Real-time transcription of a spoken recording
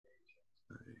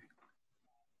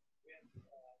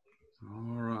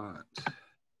All right.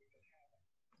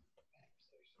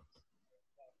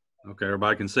 Okay,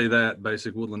 everybody can see that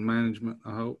basic woodland management,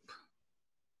 I hope.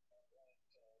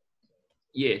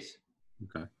 Yes.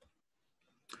 Okay.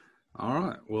 All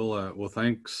right. Well,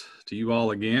 thanks to you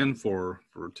all again for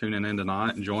tuning in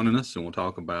tonight and joining us, and we'll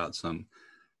talk about some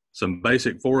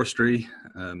basic forestry,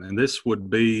 and this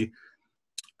would be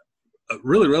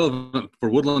really relevant for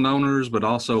woodland owners, but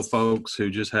also folks who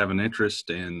just have an interest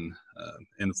in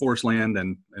forest land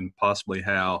and possibly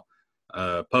how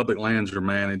public lands are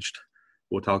managed.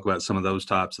 We'll talk about some of those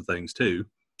types of things too.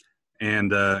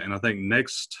 And I think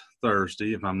next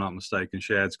Thursday, if I'm not mistaken,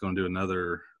 Shad's going to do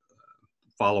another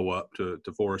follow-up to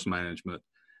forest management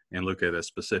and look at a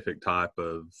specific type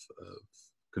of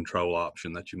control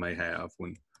option that you may have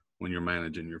when you're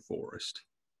managing your forest.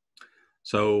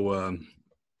 So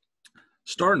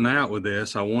starting out with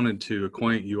this, I wanted to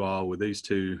acquaint you all with these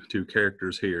two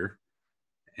characters here.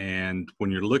 And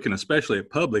when you're looking especially at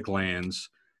public lands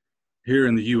here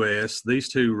in the U.S., these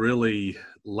two really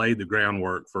laid the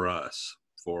groundwork for us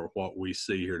for what we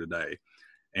see here today.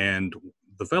 And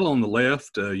the fellow on the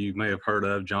left, you may have heard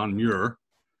of, John Muir,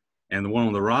 and the one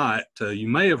on the right, you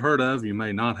may have heard of, you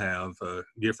may not have,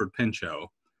 Gifford Pinchot.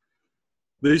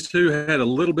 These two had a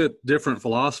little bit different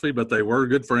philosophy, but they were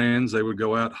good friends. They would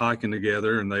go out hiking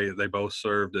together, and they both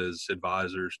served as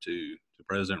advisors to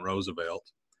President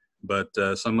Roosevelt. But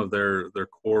some of their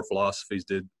core philosophies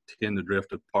did tend to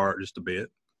drift apart just a bit.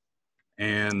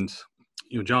 And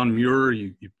John Muir,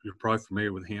 you're probably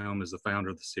familiar with him as the founder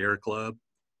of the Sierra Club.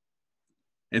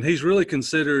 And he's really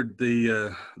considered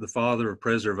the father of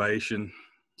preservation.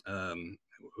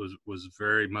 Was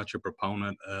very much a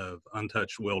proponent of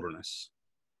untouched wilderness.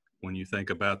 When you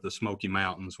think about the Smoky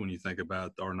Mountains, when you think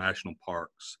about our national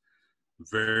parks,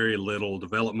 very little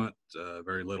development,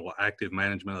 very little active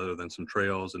management other than some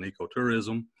trails and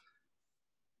ecotourism.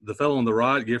 The fellow on the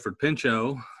right, Gifford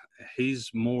Pinchot,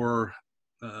 he's more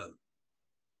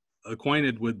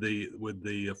acquainted with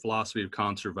the philosophy of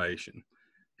conservation.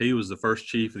 He was the first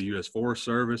chief of the U.S. Forest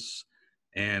Service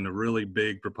and a really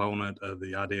big proponent of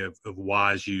the idea of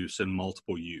wise use and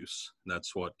multiple use.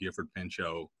 That's what Gifford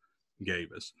Pinchot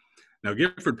gave us. Now,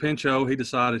 Gifford Pinchot, he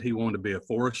decided he wanted to be a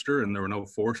forester, and there were no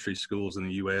forestry schools in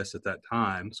the U.S. at that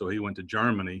time, so he went to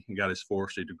Germany and got his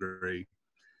forestry degree.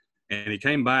 And he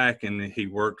came back and he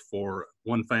worked for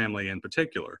one family in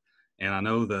particular. And I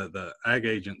know the ag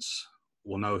agents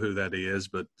will know who that is,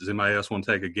 but does anybody else want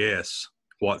to take a guess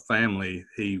what family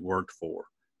he worked for?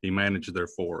 He managed their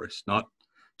forest, not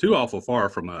too awful far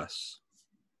from us.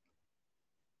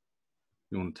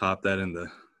 You want to type that in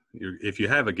if you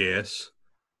have a guess,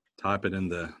 type it in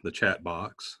the chat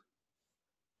box.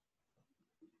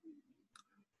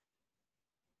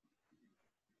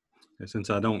 And since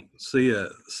I don't see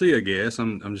a guess,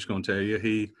 I'm just going to tell you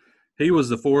he was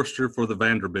the forester for the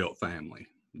Vanderbilt family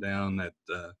down at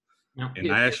in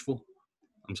Nashville.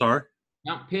 I'm sorry?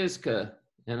 Mount Pisgah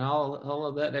and all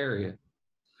of that area.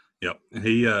 Yep.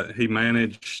 He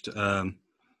managed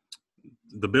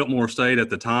the Biltmore Estate at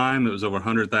the time. It was over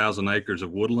 100,000 acres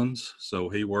of woodlands. So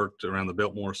he worked around the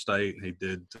Biltmore Estate, and he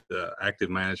did active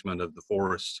management of the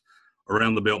forests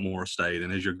around the Biltmore Estate.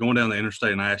 And as you're going down the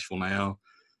interstate in Nashville now,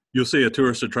 you'll see a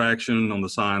tourist attraction on the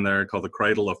sign there called the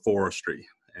Cradle of Forestry.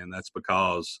 And that's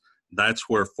because that's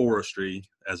where forestry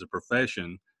as a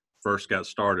profession first got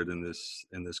started in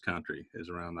this country, is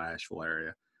around the Nashville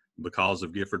area, because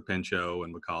of Gifford Pinchot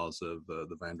and because of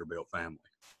the Vanderbilt family.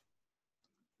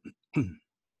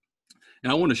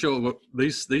 And I want to show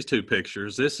these two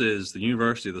pictures. This is the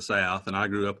University of the South, and I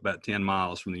grew up about 10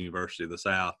 miles from the University of the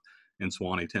South in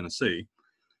Sewanee, Tennessee.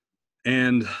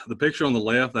 And the picture on the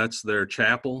left, that's their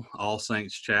chapel, All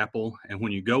Saints Chapel. And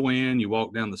when you go in, you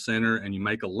walk down the center and you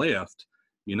make a left,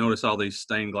 you notice all these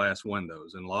stained glass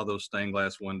windows. And a lot of those stained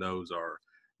glass windows are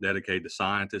dedicated to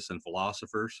scientists and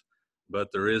philosophers. But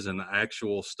there is an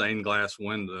actual stained glass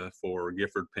window for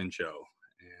Gifford Pinchot.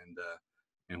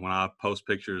 And when I post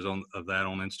pictures of that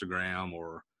on Instagram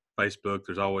or Facebook,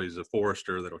 there's always a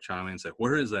forester that'll chime in and say,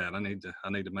 "Where is that? I need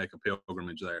to make a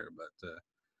pilgrimage there."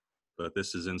 But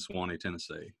this is in Sewanee,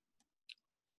 Tennessee.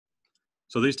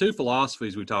 So these two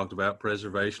philosophies we talked about,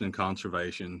 preservation and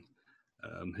conservation,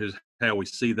 here's how we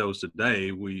see those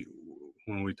today.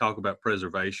 When we talk about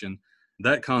preservation,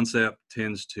 that concept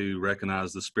tends to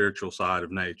recognize the spiritual side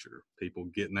of nature, people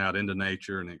getting out into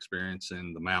nature and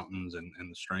experiencing the mountains and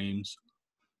the streams.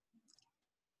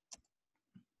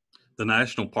 The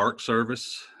National Park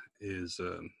Service is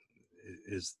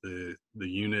the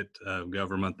unit of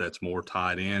government that's more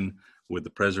tied in with the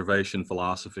preservation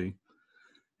philosophy.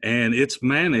 And it's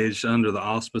managed under the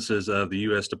auspices of the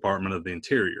U.S. Department of the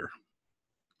Interior.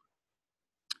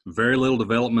 Very little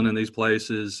development in these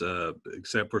places,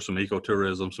 except for some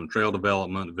ecotourism, some trail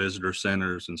development, visitor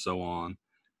centers, and so on.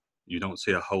 You don't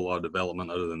see a whole lot of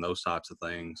development other than those types of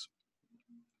things.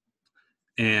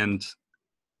 And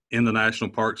in the National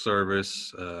Park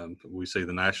Service, we see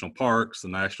the national parks, the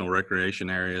national recreation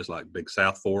areas like Big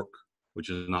South Fork, which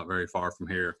is not very far from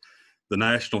here. The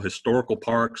national historical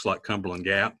parks like Cumberland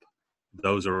Gap,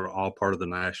 those are all part of the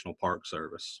National Park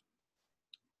Service.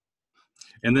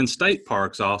 And then state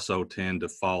parks also tend to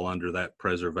fall under that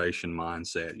preservation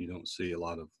mindset. You don't see a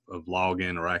lot of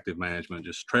log-in or active management,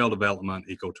 just trail development,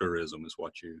 ecotourism is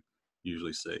what you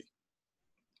usually see.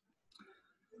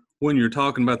 When you're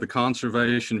talking about the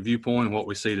conservation viewpoint, what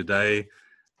we see today,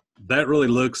 that really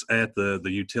looks at the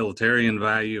utilitarian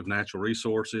value of natural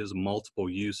resources, multiple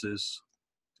uses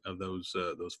of those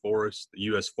forests. The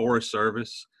U.S. Forest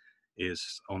Service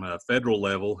is on a federal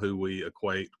level who we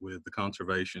equate with the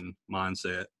conservation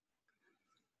mindset.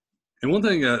 And one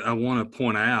thing I want to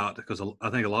point out, because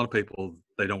I think a lot of people,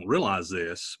 they don't realize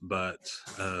this, but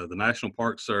the National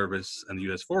Park Service and the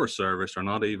U.S. Forest Service are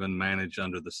not even managed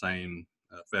under the same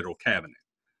federal cabinet.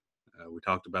 We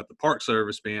talked about the Park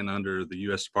Service being under the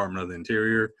U.S. Department of the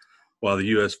Interior, while the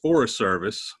U.S. Forest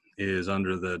Service is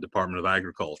under the Department of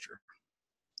Agriculture.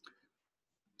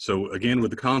 So again,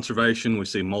 with the conservation, we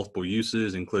see multiple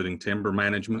uses, including timber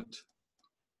management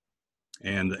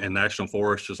and national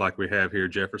forests, just like we have here,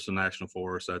 Jefferson National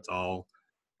Forest. That's all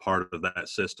part of that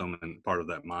system and part of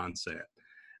that mindset.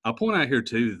 I'll point out here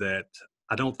too that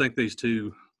I don't think these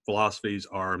two philosophies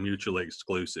are mutually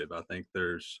exclusive. I think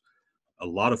there's a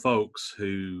lot of folks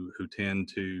who tend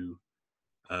to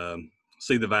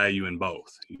see the value in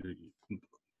both.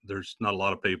 There's not a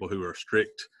lot of people who are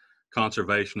strict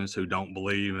conservationists who don't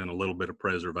believe in a little bit of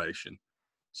preservation.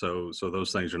 So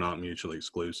those things are not mutually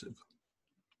exclusive.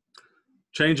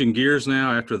 Changing gears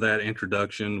now after that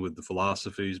introduction with the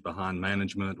philosophies behind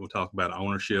management, we'll talk about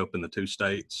ownership in the two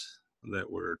states that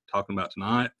we're talking about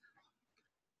tonight.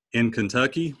 In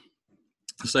Kentucky,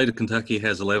 the state of Kentucky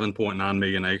has 11.9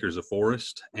 million acres of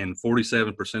forest, and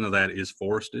 47% of that is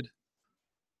forested.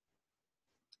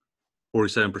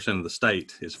 47% of the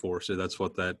state is forested. That's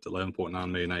what that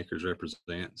 11.9 million acres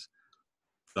represents.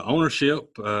 The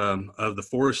ownership of the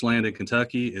forest land in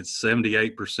Kentucky is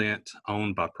 78%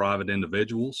 owned by private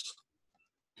individuals,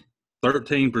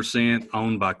 13%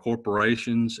 owned by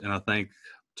corporations, and I think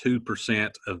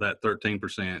 2% of that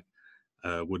 13%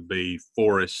 would be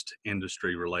forest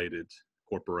industry related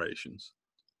corporations.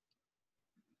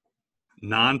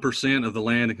 9% of the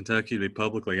land in Kentucky to be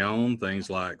publicly owned, things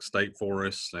like state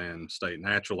forests and state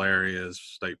natural areas,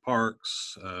 state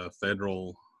parks,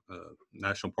 federal,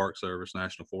 National Park Service,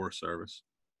 National Forest Service.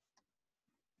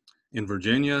 In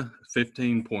Virginia,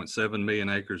 15.7 million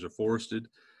acres are forested,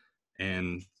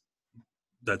 and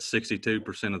that's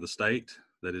 62% of the state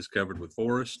that is covered with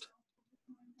forest.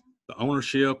 The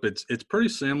ownership, it's pretty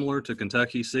similar to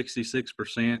Kentucky.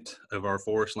 66% of our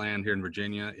forest land here in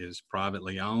Virginia is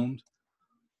privately owned.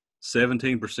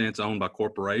 17% is owned by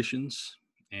corporations,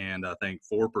 and I think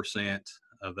 4%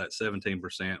 of that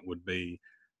 17% would be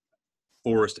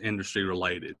forest industry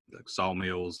related, like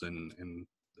sawmills and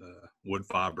wood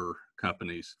fiber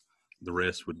companies. The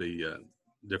rest would be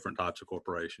different types of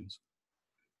corporations.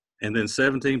 And then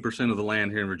 17% of the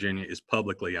land here in Virginia is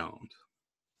publicly owned.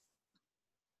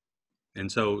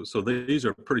 And so these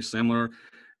are pretty similar.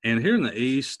 And here in the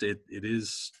East,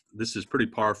 this is pretty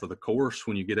par for the course.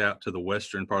 When you get out to the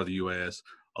western part of the U.S.,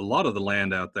 a lot of the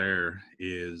land out there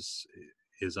is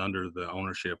under the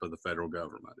ownership of the federal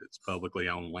government. It's publicly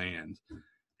owned land.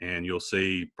 And you'll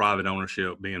see private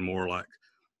ownership being more like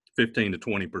 15 to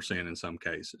 20% in some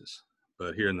cases.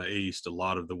 But here in the East, a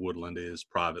lot of the woodland is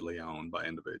privately owned by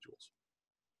individuals.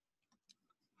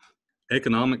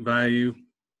 Economic value,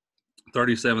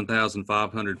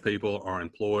 37,500 people are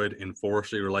employed in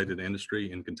forestry-related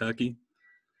industry in Kentucky,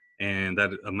 and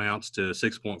that amounts to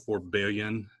 6.4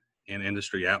 billion in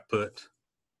industry output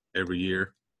every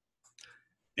year.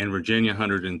 In Virginia,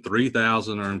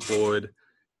 103,000 are employed,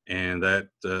 and that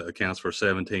accounts for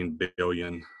 17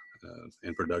 billion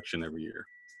in production every year.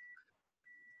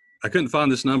 I couldn't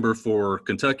find this number for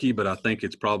Kentucky, but I think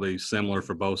it's probably similar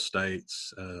for both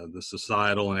states. The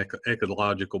societal and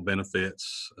ecological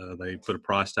benefits, they put a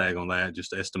price tag on that,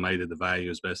 just estimated the value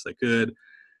as best they could.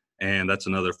 And that's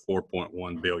another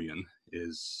 4.1 billion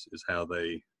is how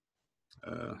they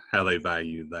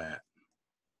value that.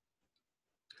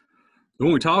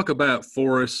 When we talk about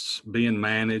forests being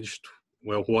managed,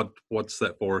 well, what's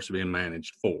that forest being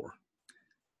managed for?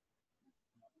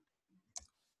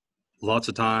 Lots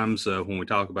of times when we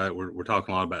talk about it, we're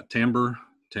talking a lot about timber.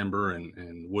 timber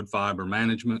and wood fiber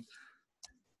management.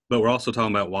 But we're also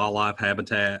talking about wildlife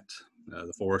habitat.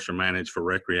 The forests are managed for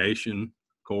recreation,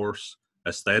 of course,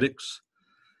 aesthetics.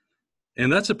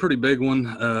 And that's a pretty big one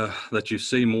that you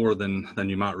see more than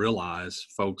you might realize.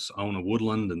 Folks own a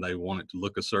woodland and they want it to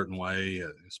look a certain way,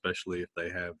 especially if they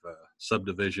have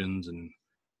subdivisions and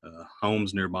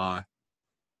homes nearby.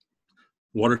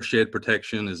 Watershed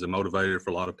protection is a motivator for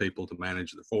a lot of people to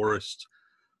manage the forest.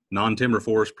 Non-timber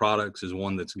forest products is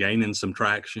one that's gaining some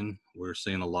traction. We're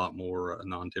seeing a lot more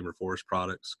non-timber forest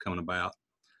products coming about.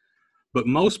 But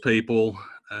most people,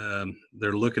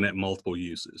 they're looking at multiple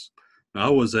uses. Now, I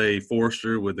was a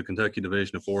forester with the Kentucky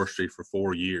Division of Forestry for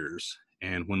 4 years.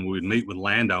 And when we would meet with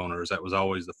landowners, that was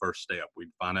always the first step. We'd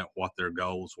find out what their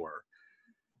goals were.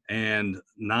 And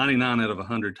 99 out of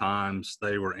 100 times,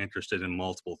 they were interested in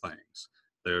multiple things.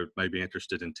 They may be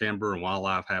interested in timber and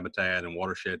wildlife habitat and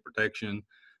watershed protection,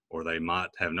 or they might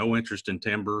have no interest in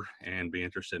timber and be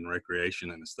interested in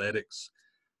recreation and aesthetics.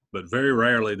 But very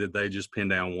rarely did they just pin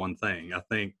down one thing. I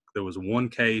think there was one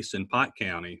case in Pike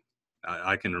County.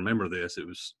 I can remember this. It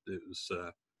was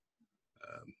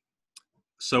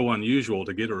so unusual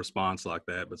to get a response like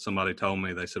that. But somebody told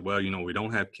me, they said, well, you know, we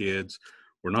don't have kids.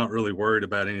 We're not really worried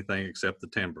about anything except the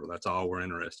timber. That's all we're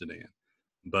interested in.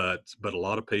 But a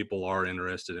lot of people are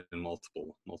interested in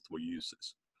multiple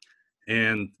uses.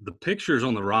 And the pictures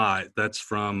on the right, that's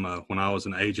from when I was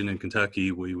an agent in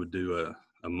Kentucky. We would do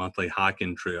a monthly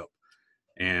hiking trip.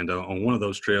 And on one of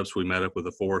those trips, we met up with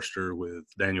a forester with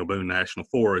Daniel Boone National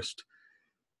Forest.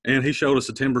 And he showed us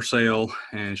a timber sale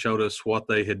and showed us what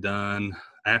they had done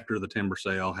after the timber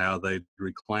sale, how they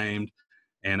reclaimed.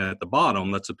 And at the bottom,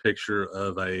 that's a picture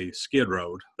of a skid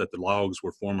road that the logs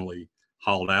were formerly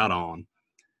hauled out on.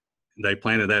 They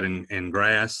planted that in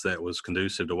grass that was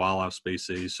conducive to wildlife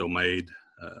species, so made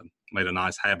a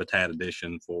nice habitat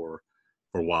addition for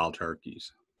wild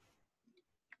turkeys.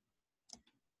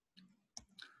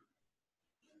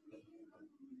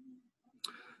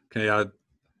 Okay,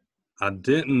 I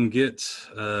didn't get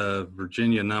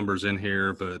Virginia numbers in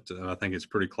here, but I think it's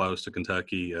pretty close to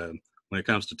Kentucky. When it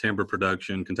comes to timber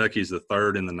production, Kentucky is the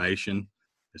third in the nation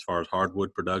as far as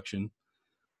hardwood production.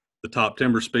 The top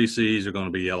timber species are going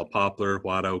to be yellow poplar,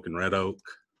 white oak, and red oak.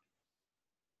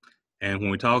 And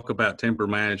when we talk about timber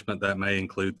management, that may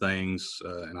include things,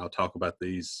 and I'll talk about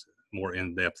these more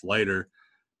in depth later,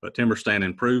 but timber stand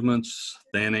improvements,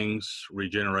 thinnings,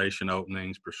 regeneration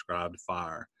openings, prescribed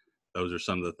fire. Those are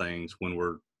some of the things when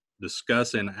we're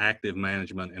discussing active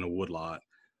management in a woodlot.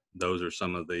 Those are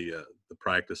some of the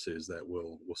practices that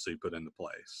we'll see put into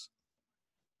place.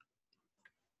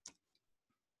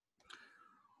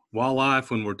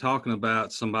 Wildlife, when we're talking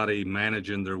about somebody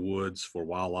managing their woods for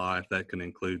wildlife, that can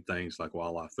include things like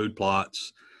wildlife food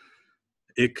plots.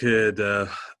 It could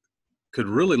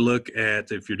really look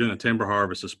at, if you're doing a timber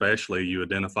harvest especially, you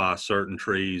identify certain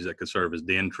trees that could serve as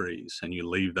den trees, and you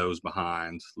leave those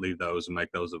behind, leave those and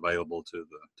make those available to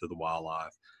the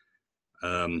wildlife.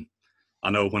 I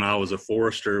know when I was a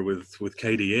forester with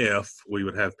KDF, we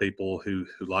would have people who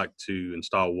like to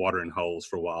install watering holes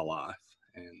for wildlife.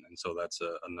 And so that's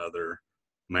another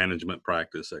management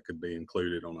practice that could be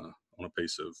included on a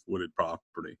piece of wooded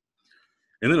property.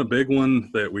 And then a big one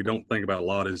that we don't think about a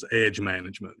lot is edge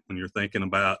management. When you're thinking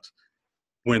about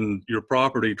when your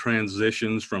property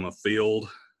transitions from a field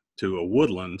to a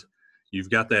woodland, you've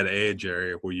got that edge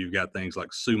area where you've got things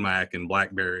like sumac and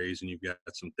blackberries, and you've got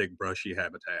some thick brushy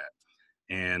habitat.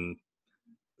 And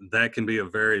that can be a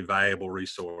very valuable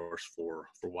resource for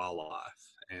wildlife.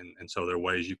 And so there are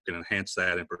ways you can enhance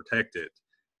that and protect it,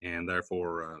 and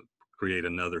therefore create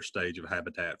another stage of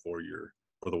habitat for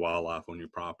the wildlife on your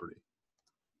property.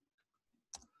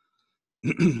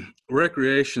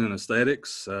 Recreation and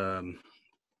aesthetics.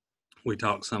 We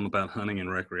talked some about hunting and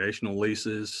recreational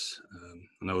leases.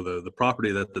 I know the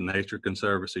property that the Nature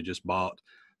Conservancy just bought,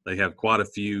 they have quite a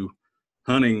few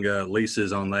hunting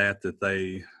leases on that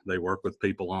they work with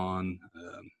people on.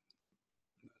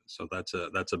 So that's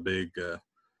a big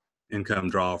income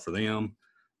draw for them.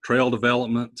 Trail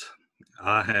development.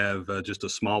 I have just a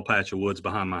small patch of woods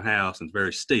behind my house, and it's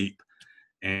very steep.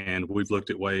 And we've looked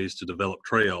at ways to develop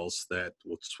trails that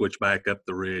will switch back up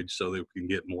the ridge so that we can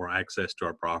get more access to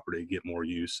our property, get more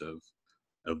use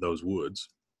of those woods.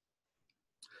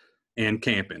 And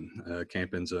camping.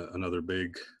 Camping's another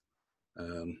big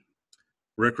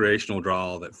recreational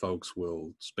draw that folks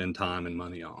will spend time and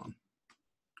money on.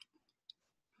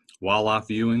 Wildlife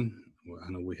viewing.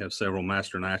 I know we have several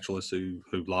master naturalists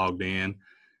who've logged in,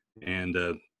 and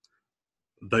a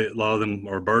lot of them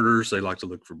are birders. They like to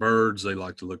look for birds. They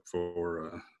like to look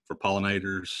for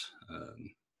pollinators.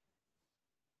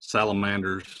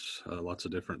 salamanders, lots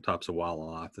of different types of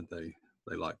wildlife that they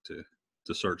like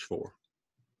to search for.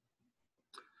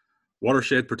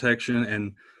 Watershed protection,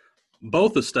 and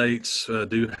both the states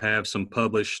do have some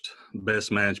published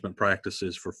best management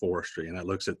practices for forestry, and that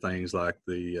looks at things like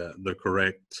the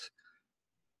correct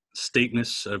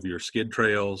steepness of your skid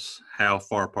trails, how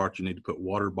far apart you need to put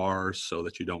water bars so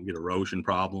that you don't get erosion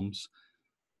problems.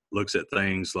 Looks at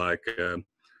things like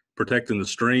protecting the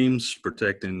streams,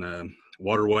 protecting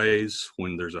waterways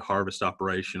when there's a harvest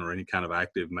operation or any kind of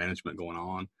active management going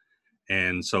on.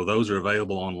 And so those are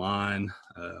available online.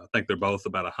 I think they're both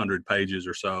about 100 pages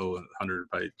or so, a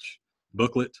 100-page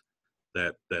booklet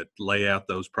that lay out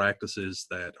those practices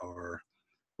that are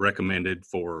recommended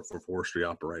for forestry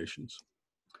operations.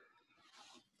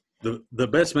 The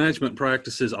best management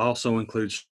practices also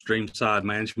include streamside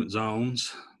management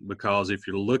zones, because if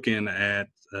you're looking at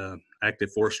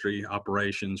active forestry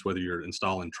operations, whether you're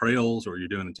installing trails or you're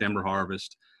doing a timber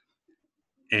harvest,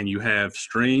 and you have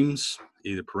streams,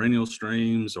 either perennial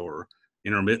streams or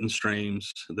intermittent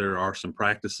streams, there are some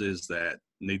practices that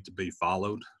need to be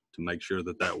followed to make sure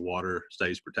that that water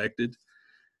stays protected.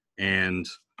 And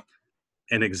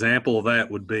an example of that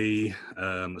would be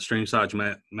a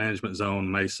streamside management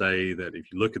zone may say that if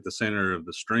you look at the center of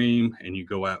the stream and you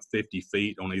go out 50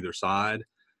 feet on either side,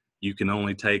 you can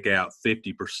only take out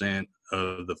 50%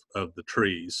 of the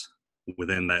trees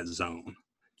within that zone.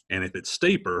 And if it's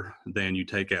steeper, then you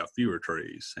take out fewer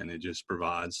trees, and it just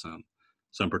provides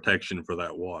some protection for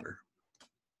that water.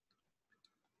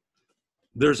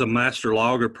 There's a master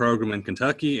logger program in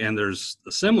Kentucky, and there's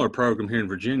a similar program here in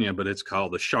Virginia, but it's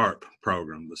called the SHARP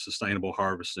program, the Sustainable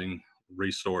Harvesting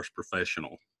Resource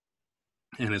Professional.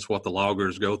 And it's what the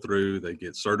loggers go through. They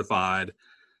get certified,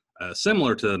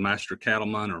 similar to Master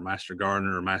Cattleman or Master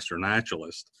Gardener or Master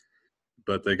Naturalist,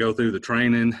 but they go through the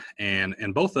training, and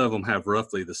both of them have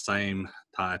roughly the same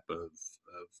type of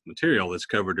material that's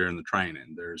covered during the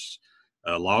training. There's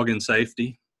logging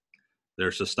safety,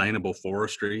 there's sustainable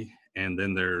forestry, and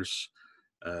then there's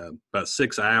about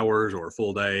 6 hours or a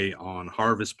full day on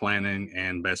harvest planning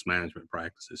and best management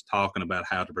practices, talking about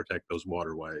how to protect those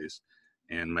waterways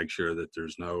and make sure that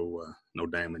there's no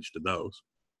damage to those.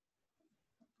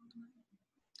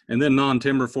 And then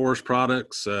non-timber forest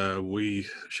products.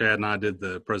 Shad and I did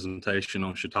the presentation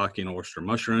on shiitake and oyster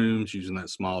mushrooms using that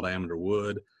small diameter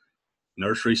wood.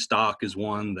 Nursery stock is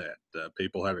one that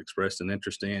people have expressed an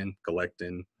interest in,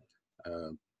 collecting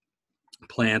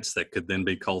plants that could then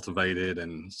be cultivated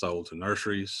and sold to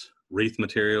nurseries. Wreath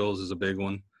materials is a big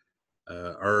one.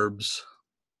 Herbs.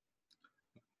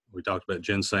 We talked about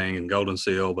ginseng and golden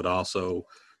seal, but also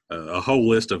a whole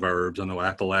list of herbs. I know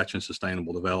Appalachian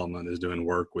Sustainable Development is doing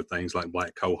work with things like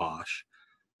black cohosh.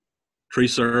 Tree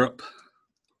syrup,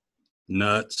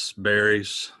 nuts,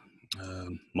 berries,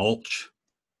 mulch,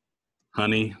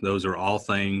 honey. Those are all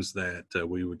things that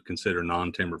we would consider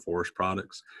non-timber forest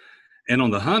products. And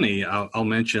on the honey, I'll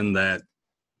mention that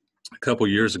a couple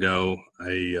years ago,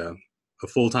 a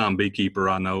full-time beekeeper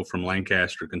I know from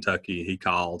Lancaster, Kentucky, he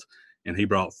called and he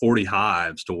brought 40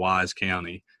 hives to Wise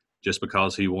County just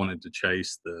because he wanted to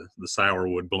chase the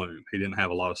sourwood bloom. He didn't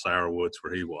have a lot of sourwoods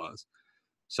where he was.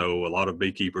 So a lot of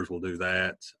beekeepers will do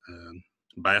that.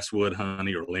 Basswood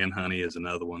honey or Lynn honey is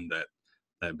another one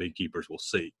that beekeepers will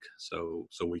seek. So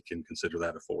we can consider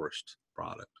that a forest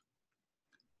product.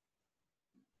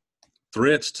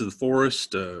 Threats to the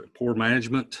forest, poor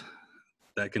management,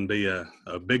 that can be a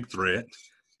big threat,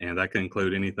 and that can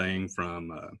include anything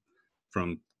from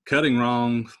cutting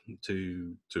wrong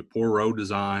to poor road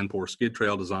design, poor skid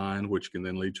trail design, which can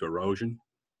then lead to erosion.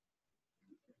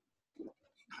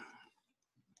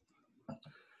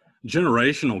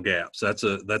 Generational gaps, that's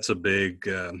a big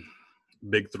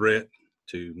threat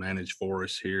to manage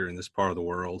forests here in this part of the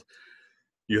world.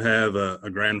 You have a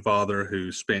grandfather who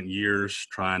spent years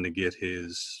trying to get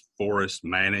his forest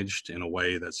managed in a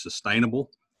way that's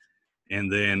sustainable, and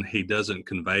then he doesn't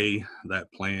convey that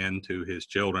plan to his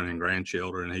children and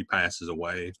grandchildren, and he passes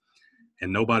away,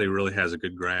 and nobody really has a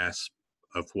good grasp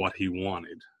of what he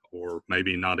wanted, or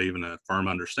maybe not even a firm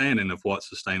understanding of what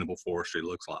sustainable forestry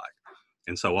looks like.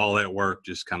 And so all that work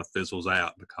just kind of fizzles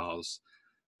out because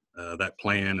that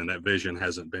plan and that vision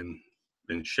hasn't been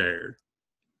shared.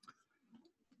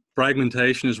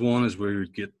 Fragmentation is one, as we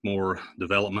would get more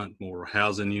development, more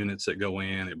housing units that go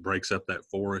in. It breaks up that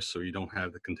forest so you don't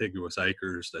have the contiguous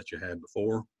acres that you had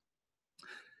before.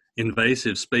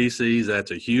 Invasive species,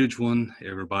 that's a huge one.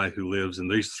 Everybody who lives in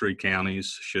these 3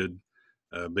 counties should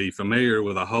be familiar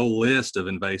with a whole list of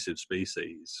invasive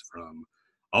species, from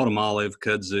autumn olive,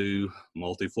 kudzu,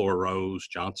 multiflora rose,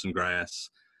 Johnson grass.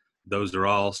 Those are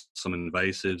all some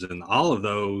invasives, and all of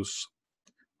those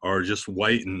are just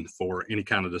waiting for any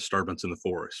kind of disturbance in the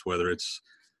forest, whether it's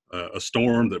a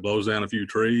storm that blows down a few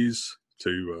trees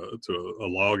to a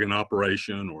logging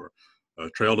operation or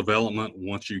trail development.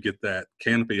 Once you get that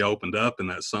canopy opened up and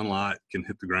that sunlight can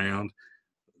hit the ground,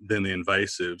 then the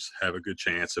invasives have a good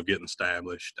chance of getting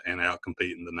established and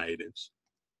outcompeting the natives.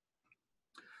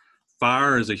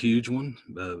 Fire is a huge one,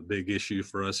 a big issue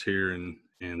for us here in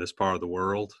this part of the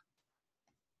world.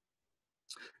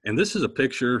 And this is a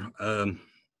picture.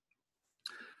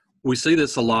 We see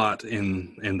this a lot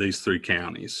in these three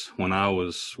counties. When I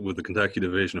was with the Kentucky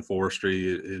Division of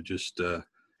Forestry, it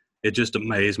just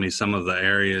amazed me. Some of the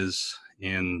areas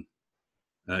in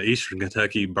eastern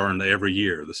Kentucky burned every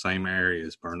year. The same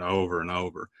areas burned over and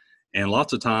over. And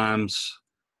lots of times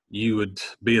you would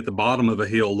be at the bottom of a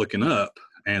hill looking up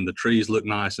and the trees look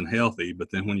nice and healthy. But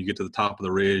then when you get to the top of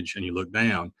the ridge and you look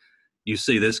down, you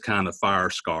see this kind of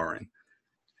fire scarring.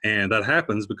 And that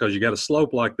happens because you got a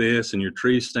slope like this and your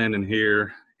trees standing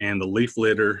here, and the leaf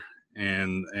litter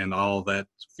and all that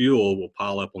fuel will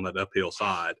pile up on that uphill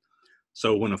side.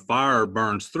 So when a fire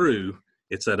burns through,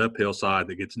 it's that uphill side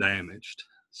that gets damaged.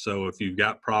 So if you've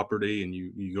got property and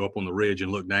you go up on the ridge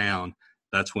and look down,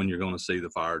 that's when you're going to see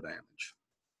the fire damage.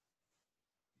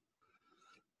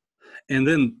 And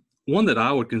then one that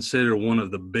I would consider one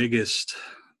of the biggest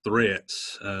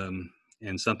threats,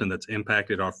 and something that's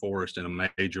impacted our forest in a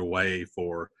major way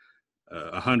for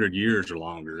 100 years or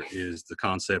longer, is the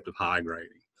concept of high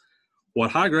grading. What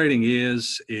high grading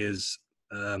is it's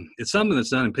something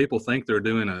that's done, and people think they're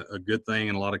doing a good thing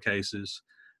in a lot of cases,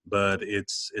 but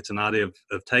it's an idea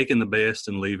of taking the best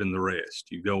and leaving the rest.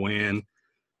 You go in,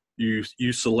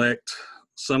 you select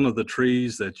some of the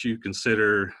trees that you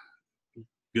consider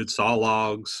good saw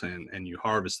logs, and you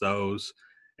harvest those,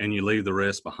 and you leave the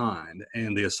rest behind.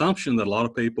 And the assumption that a lot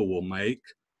of people will make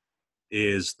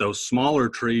is those smaller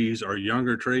trees are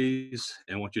younger trees,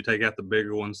 and once you take out the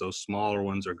bigger ones, those smaller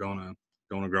ones are gonna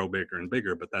grow bigger and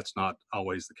bigger, but that's not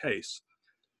always the case.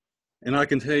 And I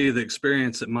can tell you the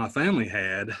experience that my family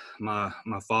had. My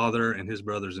father and his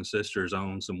brothers and sisters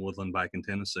owned some woodland back in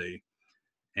Tennessee,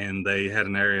 and they had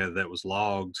an area that was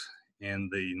logged in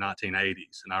the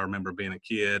 1980s. And I remember being a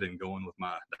kid and going with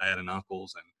my dad and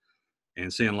uncles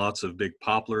and seeing lots of big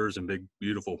poplars and big,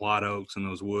 beautiful white oaks in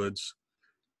those woods.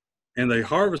 And they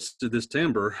harvested this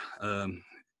timber,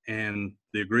 and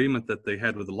the agreement that they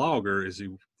had with the logger is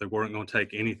they weren't going to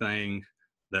take anything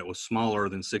that was smaller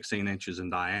than 16 inches in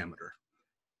diameter.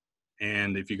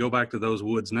 And if you go back to those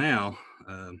woods now,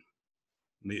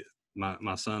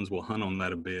 my sons will hunt on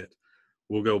that a bit.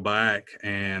 We'll go back,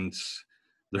 and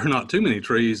there are not too many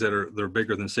trees they're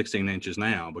bigger than 16 inches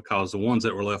now, because the ones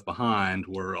that were left behind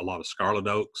were a lot of scarlet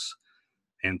oaks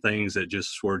and things that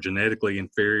just were genetically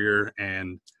inferior,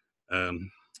 and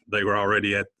they were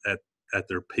already at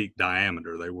their peak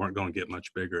diameter. They weren't going to get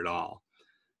much bigger at all.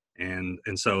 And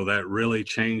so that really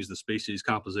changed the species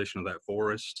composition of that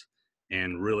forest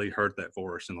and really hurt that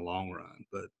forest in the long run.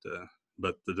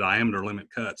 But the diameter limit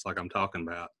cuts, like I'm talking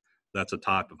about, that's a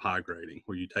type of high grading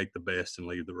where you take the best and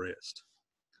leave the rest.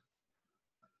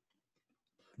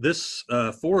 This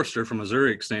forester from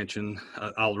Missouri Extension,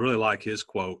 I really like his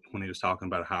quote when he was talking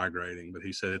about high grading, but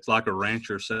he said, it's like a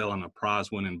rancher selling a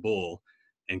prize winning bull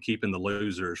and keeping the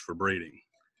losers for breeding.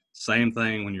 Same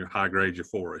thing when you high grade your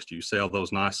forest. You sell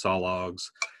those nice saw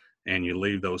logs and you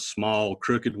leave those small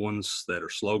crooked ones that are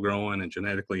slow growing and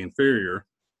genetically inferior,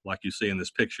 like you see in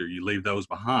this picture. You leave those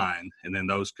behind, and then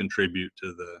those contribute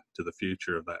to the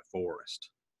future of that forest.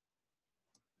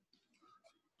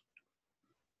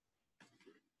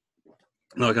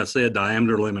 Like I said,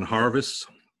 diameter limit harvests,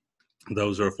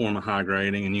 those are a form of high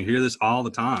grading, and you hear this all the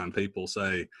time. People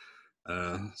say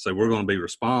we're going to be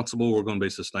responsible, we're going to be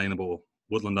sustainable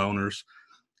woodland owners,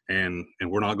 and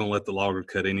we're not going to let the logger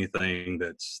cut anything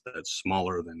that's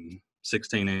smaller than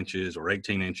 16 inches or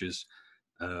 18 inches.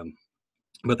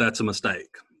 But that's a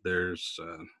mistake.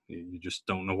 You just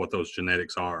don't know what those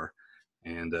genetics are,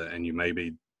 and you may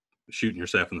be shooting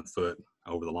yourself in the foot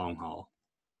over the long haul.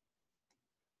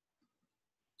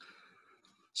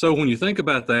 So when you think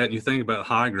about that, you think about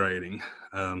high grading,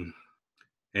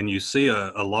 and you see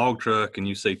a log truck and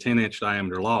you see 10-inch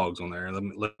diameter logs on there.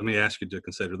 Let me ask you to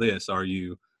consider this.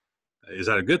 Is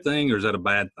that a good thing or is that a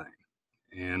bad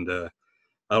thing? And I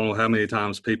don't know how many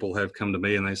times people have come to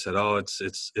me and they said, "Oh,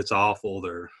 it's awful.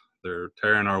 They're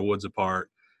tearing our woods apart."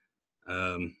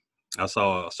 I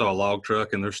saw a log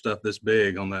truck and there's stuff this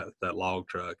big on that log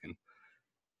truck, and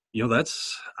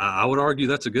I would argue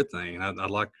that's a good thing.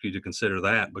 I'd like you to consider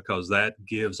that, because that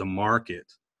gives a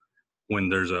market when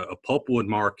there's a pulpwood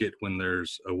market, when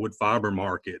there's a wood fiber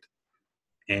market,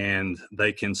 and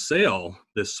they can sell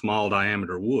this small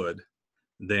diameter wood,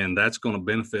 then that's going to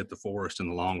benefit the forest in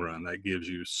the long run. That gives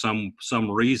you some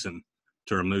reason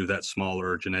to remove that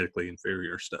smaller, genetically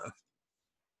inferior stuff.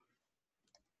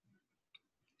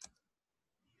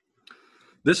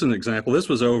 This is an example. This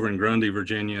was over in Grundy,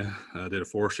 Virginia. I did a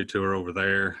forestry tour over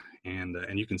there, and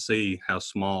you can see how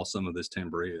small some of this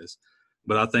timber is.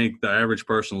 But I think the average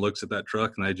person looks at that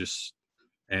truck and they just,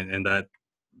 and that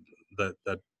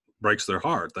breaks their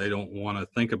heart. They don't want to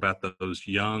think about those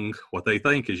young, what they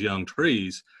think is young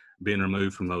trees being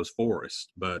removed from those forests.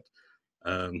 But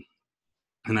in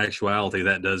actuality,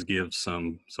 that does give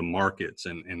some markets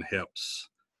and helps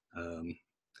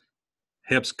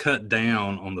cut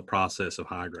down on the process of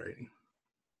high grading.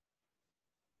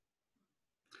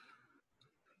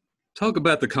 Talk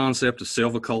about the concept of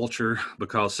silviculture,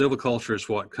 because silviculture is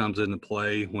what comes into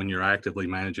play when you're actively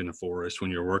managing a forest,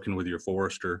 when you're working with your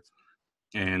forester,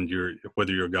 and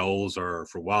whether your goals are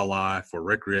for wildlife or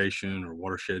recreation or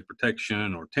watershed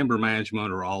protection or timber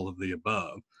management or all of the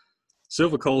above.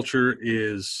 Silviculture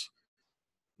is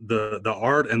the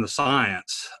art and the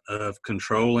science of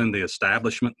controlling the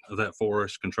establishment of that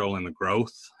forest, controlling the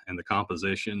growth and the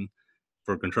composition,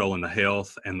 for controlling the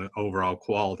health and the overall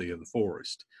quality of the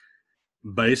forest.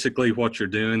 Basically, what you're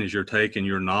doing is you're taking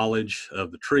your knowledge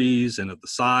of the trees and of the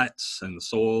sites and the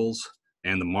soils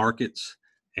and the markets,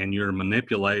 and you're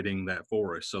manipulating that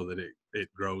forest so that it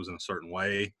grows in a certain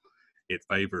way. It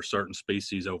favors certain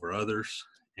species over others,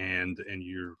 and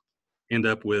you end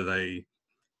up with a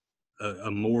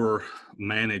more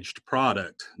managed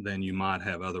product than you might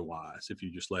have otherwise if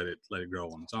you just let it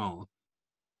grow on its own.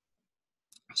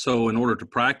 So in order to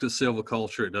practice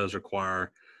silviculture, it does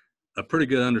require a pretty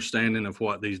good understanding of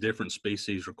what these different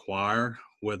species require,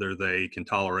 whether they can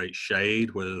tolerate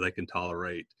shade, whether they can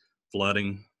tolerate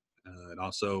flooding. It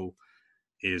also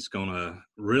is going to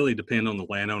really depend on the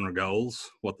landowner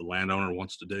goals, what the landowner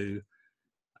wants to do,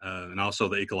 and also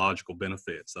the ecological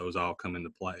benefits. Those all come into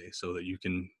play so that you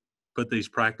can put these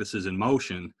practices in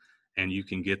motion and you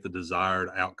can get the desired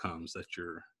outcomes that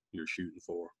you're shooting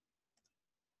for.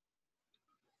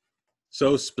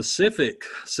 So specific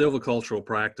silvicultural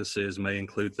practices may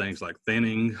include things like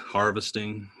thinning,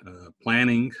 harvesting,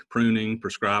 planting, pruning,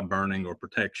 prescribed burning, or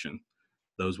protection.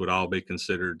 Those would all be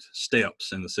considered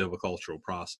steps in the silvicultural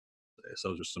process.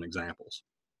 Those are some examples.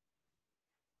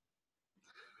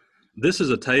 This is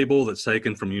a table that's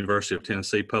taken from University of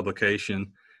Tennessee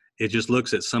publication. It just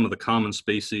looks at some of the common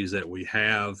species that we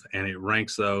have, and it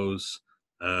ranks those.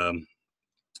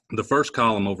 The first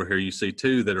column over here, you see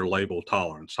two that are labeled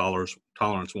tolerance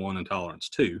 1 and tolerance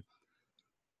 2.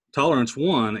 Tolerance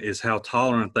 1 is how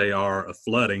tolerant they are of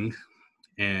flooding,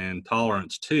 and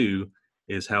tolerance 2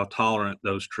 is how tolerant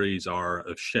those trees are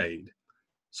of shade.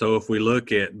 So if we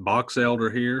look at box elder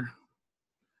here,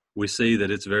 we see that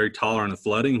it's very tolerant of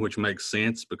flooding, which makes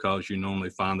sense because you normally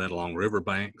find that along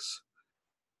riverbanks.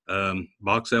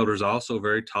 Box elder is also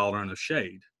very tolerant of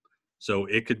shade. So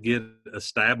it could get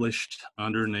established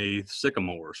underneath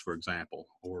sycamores, for example,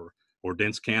 or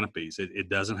dense canopies. It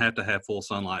doesn't have to have full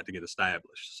sunlight to get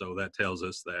established. So that tells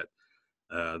us that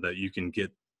that you can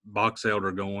get box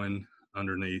elder going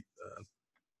underneath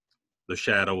the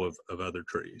shadow of other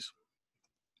trees.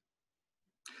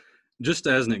 Just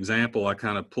as an example, I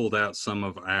kind of pulled out some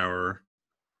of our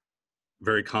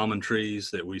very common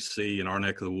trees that we see in our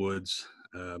neck of the woods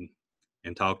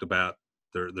and talked about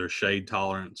their shade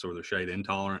tolerance or their shade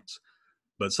intolerance.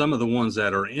 But some of the ones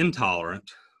that are intolerant,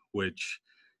 which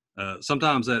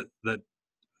sometimes that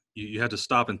you have to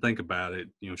stop and think about it.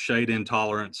 You know, shade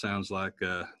intolerant sounds like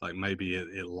maybe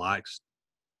it likes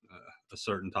a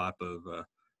certain type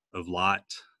of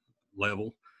light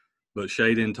level, but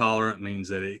shade intolerant means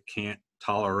that it can't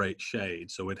tolerate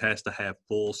shade, so it has to have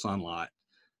full sunlight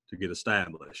to get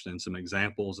established. And some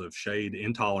examples of shade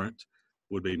intolerant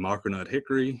would be mocernut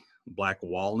hickory, black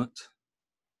walnut,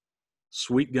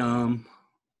 sweet gum,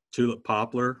 tulip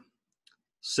poplar,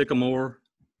 sycamore,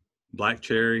 black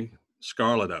cherry,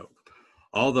 scarlet oak.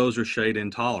 All those are shade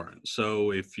intolerant.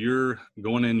 So if you're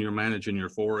going in, you're managing your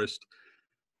forest,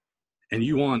 and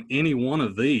you want any one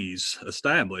of these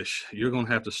established, you're going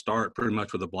to have to start pretty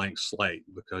much with a blank slate,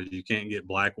 because you can't get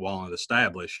black walnut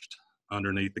established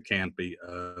underneath the canopy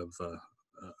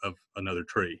of another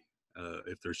tree.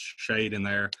 If there's shade in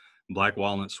there, black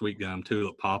walnut, sweet gum,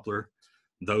 tulip poplar,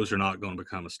 those are not going to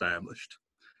become established.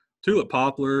 Tulip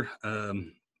poplar,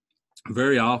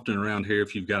 very often around here,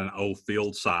 if you've got an old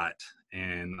field site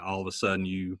and all of a sudden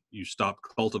you stop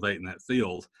cultivating that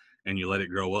field and you let it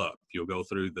grow up, you'll go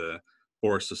through the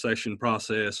forest succession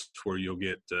process where you'll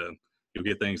get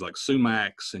things like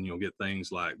sumacs, and you'll get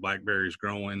things like blackberries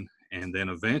growing, and then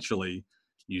eventually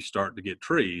you start to get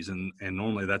trees, and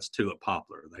normally that's tulip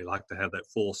poplar. They like to have that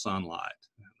full sunlight.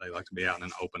 They like to be out in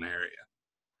an open area,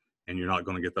 and you're not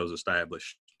going to get those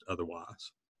established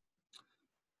otherwise.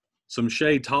 Some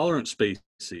shade tolerant species,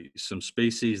 some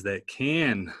species that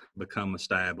can become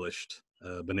established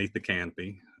beneath the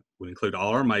canopy, would include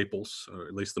all our maples, or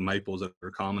at least the maples that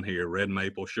are common here: red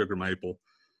maple, sugar maple.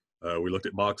 We looked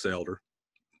at box elder.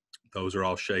 Those are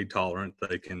all shade tolerant.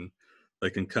 They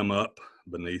can come up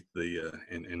beneath the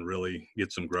and really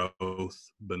get some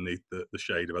growth beneath the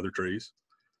shade of other trees.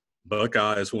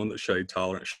 Buckeye is one that's shade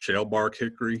tolerant. Shell bark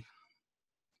hickory,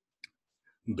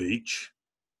 beech,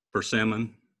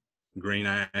 persimmon, green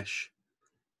ash,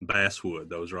 basswood.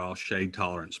 Those are all shade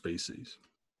tolerant species.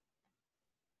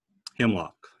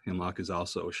 Hemlock is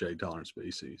also a shade tolerant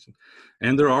species.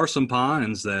 And there are some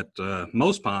pines that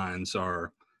most pines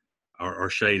are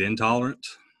shade intolerant,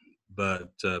 but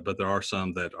there are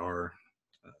some that are.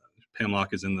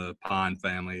 Hemlock is in the pine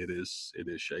family. It is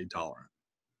shade tolerant.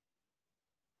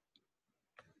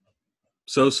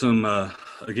 So some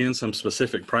again, some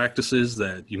specific practices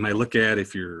that you may look at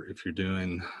if you're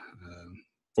doing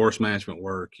forest management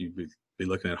work. You'd be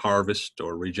looking at harvest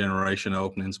or regeneration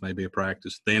openings, maybe a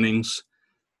practice. Thinnings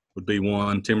would be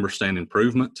one. Timber stand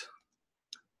improvement.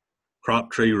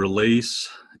 Crop tree release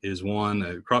is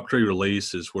one. Crop tree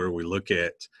release is where we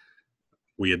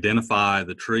identify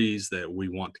the trees that we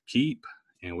want to keep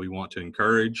and we want to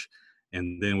encourage,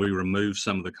 and then we remove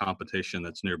some of the competition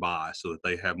that's nearby so that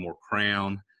they have more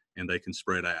crown and they can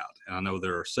spread out. And I know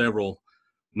there are several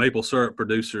maple syrup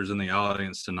producers in the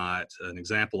audience tonight. An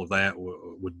example of that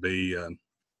would be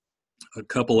a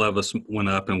couple of us went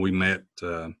up and we met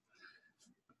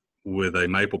with a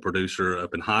maple producer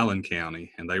up in Highland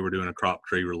County, and they were doing a crop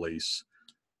tree release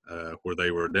where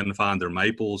they were identifying their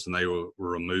maples and they were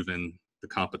removing the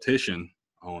competition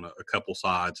on a couple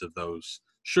sides of those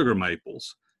sugar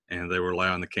maples, and they were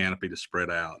allowing the canopy to spread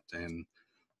out. And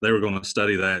they were going to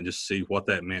study that and just see what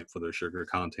that meant for their sugar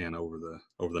content over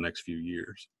the next few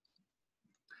years.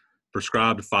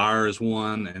 Prescribed fire is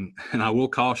one, and I will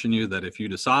caution you that if you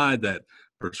decide that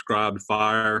prescribed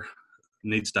fire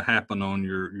needs to happen on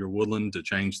your woodland to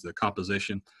change the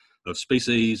composition of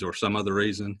species or some other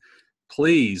reason,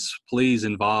 please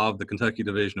involve the Kentucky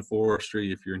Division of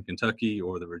Forestry if you're in Kentucky,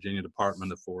 or the Virginia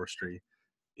Department of Forestry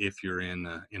if you're in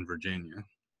Virginia.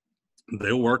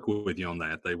 They'll work with you on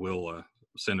that. They will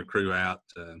send a crew out.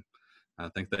 I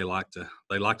think they like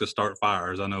to start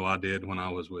fires. I know I did when I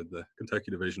was with the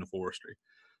Kentucky Division of Forestry.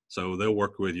 So they'll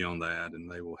work with you on that, and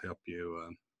they will help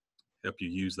you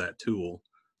use that tool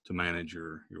to manage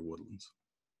your woodlands.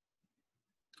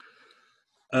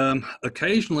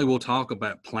 Occasionally we'll talk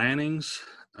about plantings.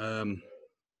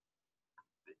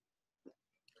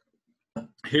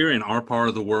 Here in our part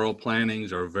of the world,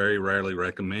 plantings are very rarely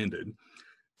recommended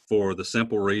for the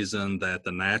simple reason that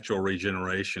the natural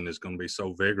regeneration is going to be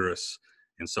so vigorous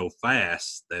and so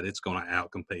fast that it's going to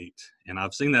outcompete. And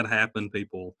I've seen that happen.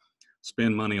 People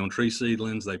spend money on tree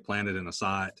seedlings, they plant it in a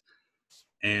site,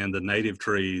 and the native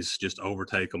trees just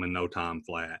overtake them in no time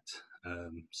flat.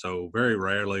 So very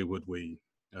rarely would we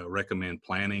recommend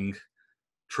planting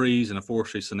trees in a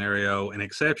forestry scenario. An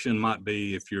exception might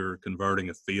be if you're converting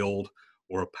a field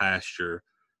or a pasture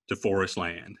to forest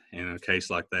land. And in a case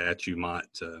like that, you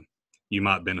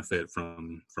might benefit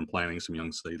from planting some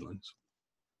young seedlings.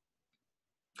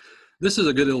 This is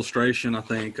a good illustration, I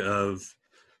think, of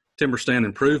timber stand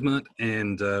improvement.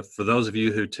 And for those of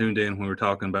you who tuned in when we were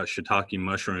talking about shiitake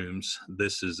mushrooms,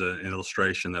 this is an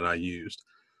illustration that I used.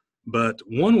 But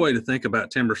one way to think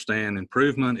about timber stand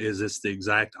improvement is it's the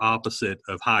exact opposite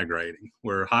of high grading,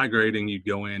 where high grading, you'd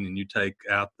go in and you take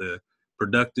out the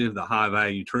productive, the high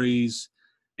value trees,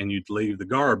 and you'd leave the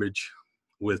garbage.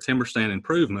 With timber stand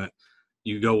improvement,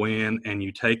 you go in and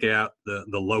you take out the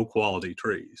low quality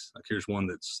trees. Like here's one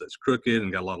that's crooked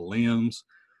and got a lot of limbs.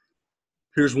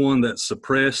 Here's one that's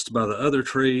suppressed by the other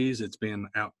trees. It's been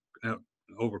out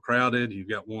overcrowded. You've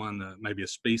got one, maybe a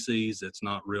species that's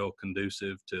not real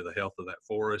conducive to the health of that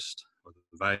forest or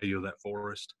the value of that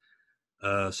forest.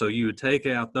 So you would take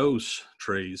out those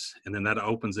trees, and then that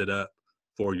opens it up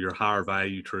for your higher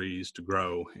value trees to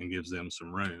grow and gives them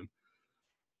some room.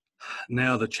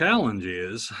 Now, the challenge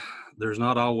is there's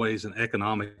not always an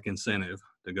economic incentive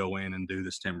to go in and do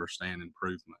this timber stand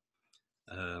improvement.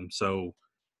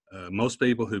 Most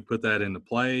people who put that into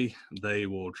play, they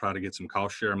will try to get some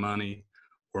cost share money,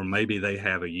 or maybe they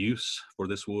have a use for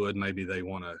this wood. Maybe they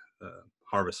want to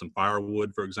harvest some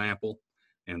firewood, for example,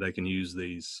 and they can use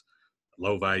these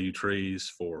low value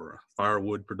trees for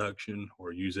firewood production,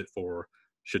 or use it for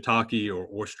shiitake or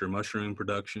oyster mushroom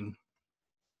production.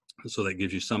 So that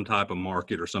gives you some type of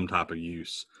market or some type of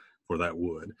use for that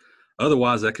wood.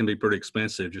 Otherwise, that can be pretty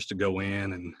expensive just to go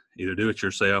in and either do it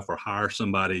yourself or hire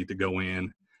somebody to go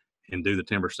in and do the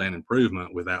timber stand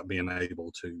improvement without being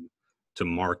able to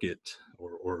market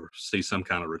or see some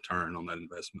kind of return on that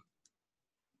investment.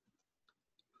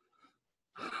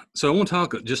 So I want to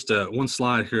talk just one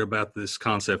slide here about this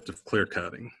concept of clear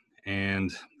cutting.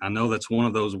 And I know that's one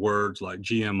of those words like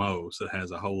GMOs that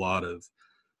has a whole lot of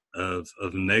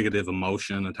negative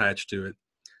emotion attached to it.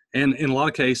 And in a lot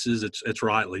of cases, it's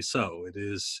rightly so. It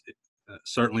is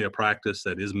certainly a practice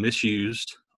that is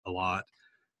misused a lot.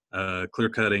 Clear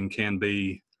cutting can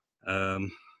be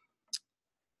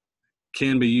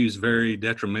used very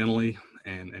detrimentally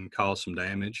and cause some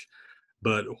damage.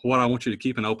 But what I want you to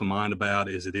keep an open mind about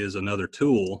is it is another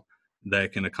tool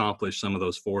that can accomplish some of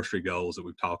those forestry goals that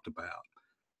we've talked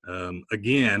about.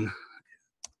 Again,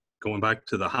 going back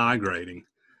to the high grading,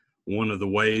 one of the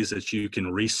ways that you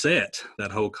can reset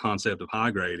that whole concept of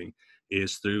high grading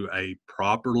is through a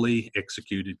properly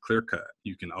executed clear cut.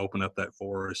 You can open up that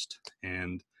forest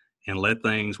and let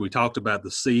things, we talked about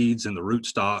the seeds and the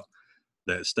rootstock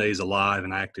that stays alive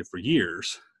and active for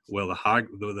years. Well,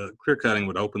 the clear cutting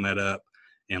would open that up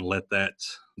and let that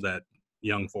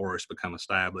young forest become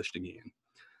established again.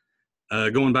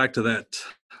 Going back to that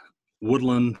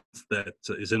woodland that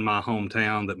is in my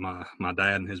hometown that my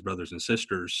dad and his brothers and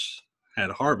sisters had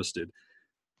harvested,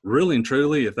 really and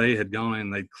truly, if they had gone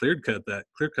and they'd clear cutted that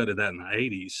in the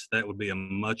 80s, that would be a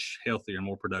much healthier,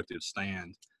 more productive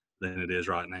stand than it is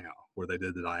right now, where they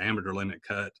did the diameter limit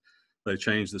cut. They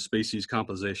changed the species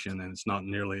composition, and it's not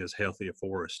nearly as healthy a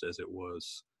forest as it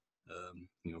was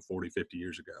 40, 50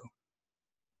 years ago.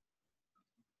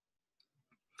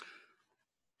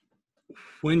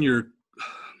 When you're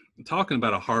talking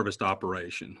about a harvest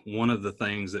operation, one of the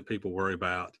things that people worry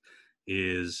about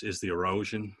is the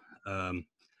erosion.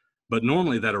 But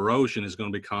normally that erosion is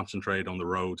going to be concentrated on the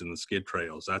roads and the skid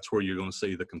trails. That's where you're going to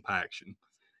see the compaction.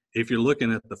 If you're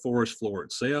looking at the forest floor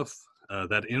itself,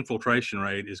 that infiltration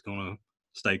rate is going to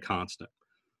stay constant.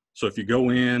 So if you go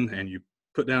in and you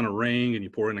put down a ring and you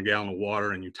pour in a gallon of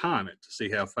water and you time it to see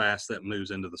how fast that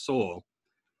moves into the soil,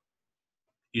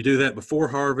 you do that before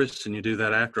harvest and you do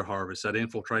that after harvest, that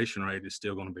infiltration rate is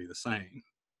still going to be the same.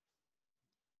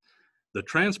 The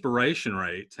transpiration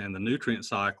rate and the nutrient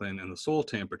cycling and the soil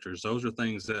temperatures, those are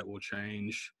things that will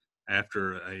change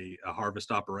after a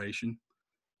harvest operation.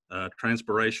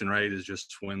 Transpiration rate is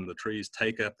just when the trees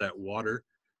take up that water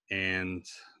and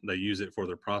they use it for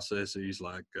their processes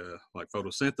like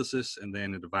photosynthesis, and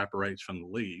then it evaporates from the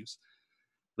leaves.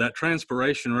 That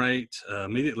transpiration rate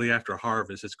immediately after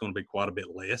harvest, it's going to be quite a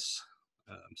bit less.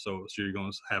 So you're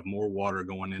going to have more water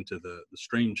going into the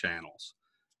stream channels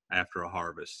after a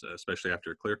harvest, especially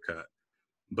after a clear cut.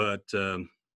 But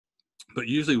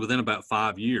usually within about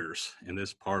 5 years in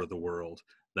this part of the world,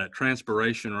 that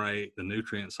transpiration rate, the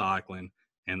nutrient cycling,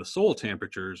 and the soil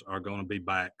temperatures are going to be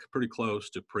back pretty close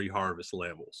to pre-harvest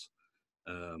levels.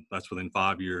 That's within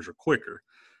 5 years or quicker.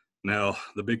 Now,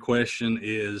 the big question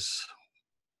is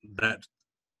that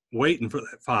waiting for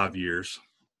that 5 years,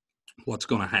 what's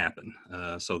going to happen?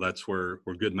 So that's where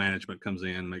good management comes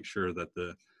in, make sure that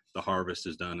the harvest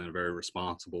is done in a very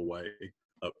responsible way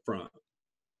up front.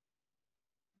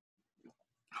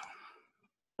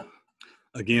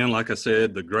 Again, like I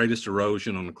said, the greatest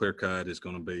erosion on the clear cut is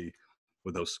going to be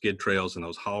with those skid trails and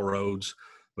those haul roads,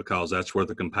 because that's where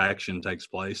the compaction takes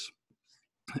place.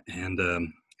 And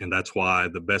that's why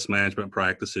the best management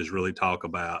practices really talk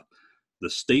about the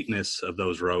steepness of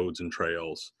those roads and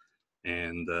trails.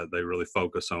 And they really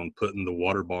focus on putting the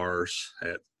water bars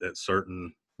at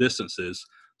certain distances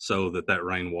so that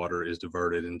rainwater is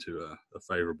diverted into a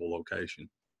favorable location.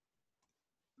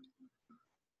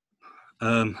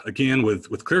 Again,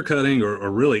 with clear cutting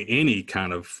or really any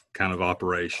kind of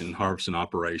operation, harvesting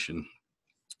operation,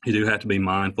 you do have to be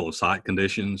mindful of site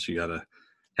conditions. You got to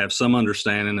have some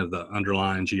understanding of the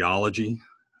underlying geology.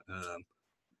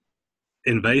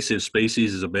 Invasive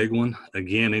species is a big one.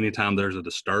 Again, anytime there's a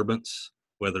disturbance,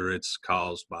 whether it's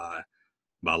caused by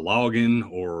logging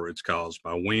or it's caused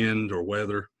by wind or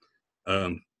weather,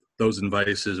 those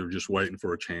invasives are just waiting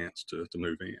for a chance to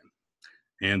move in.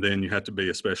 And then you have to be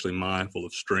especially mindful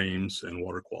of streams and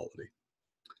water quality.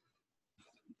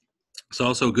 It's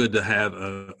also good to have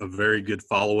a very good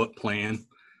follow-up plan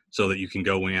so that you can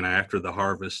go in after the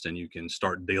harvest and you can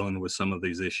start dealing with some of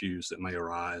these issues that may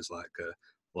arise,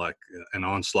 like an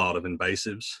onslaught of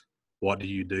invasives. What do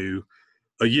you do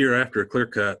a year after a clear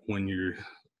cut when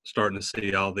starting to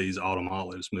see all these autumn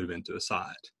olives move into a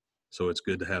site. So it's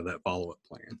good to have that follow-up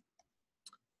plan.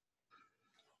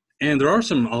 And there are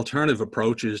some alternative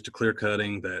approaches to clear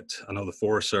cutting that I know the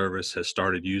Forest Service has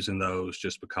started using those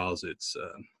just because it's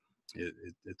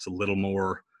a little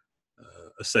more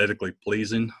aesthetically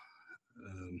pleasing.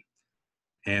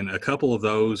 And a couple of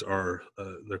those are,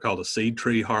 they're called a seed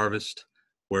tree harvest,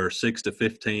 where 6 to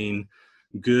 15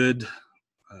 good,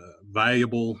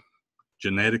 valuable,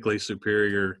 genetically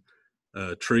superior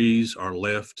trees are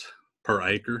left per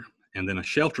acre, and then a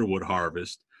shelter wood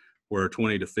harvest, where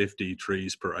 20 to 50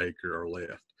 trees per acre are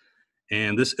left.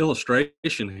 And this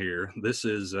illustration here, this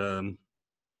is a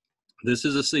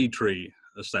seed tree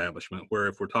establishment, where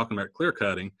if we're talking about clear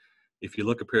cutting, if you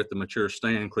look up here at the mature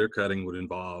stand, clear cutting would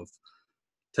involve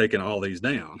taking all these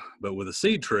down. But with a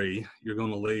seed tree, you're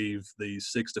going to leave these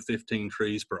 6 to 15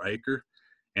 trees per acre.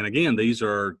 And again, these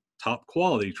are top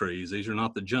quality trees. These are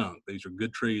not the junk. These are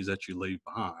good trees that you leave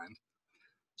behind.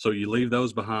 So you leave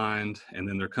those behind, and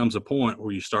then there comes a point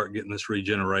where you start getting this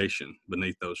regeneration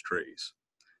beneath those trees.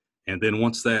 And then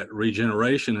once that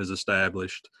regeneration is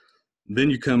established, then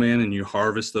you come in and you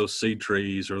harvest those seed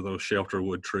trees or those shelter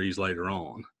wood trees later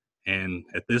on. And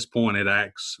at this point, it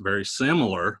acts very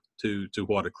similar to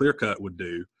what a clear cut would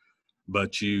do,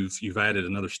 but you've added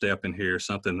another step in here,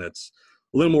 something that's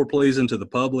a little more pleasing to the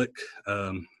public.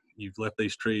 You've left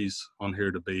these trees on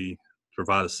here to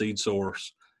provide a seed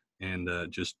source and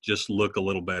just look a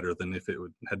little better than if it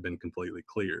had been completely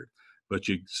cleared. But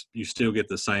you still get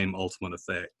the same ultimate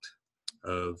effect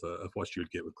of what you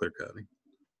would get with clear cutting.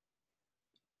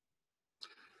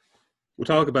 We'll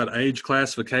talk about age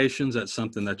classifications. That's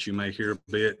something that you may hear a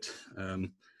bit.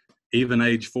 Even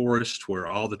age forest, where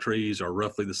all the trees are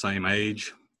roughly the same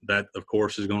age, that of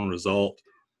course is going to result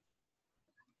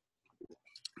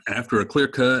after a clear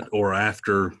cut or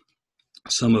after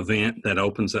some event that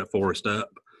opens that forest up.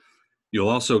 You'll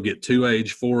also get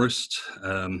 2-age forests.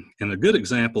 And a good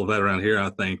example of that around here,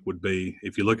 I think, would be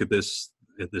if you look at this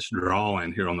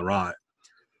drawing here on the right.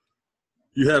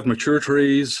 You have mature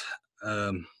trees,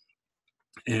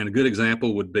 and a good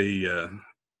example would be,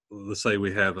 let's say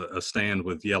we have a stand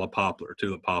with yellow poplar,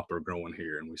 tulip poplar growing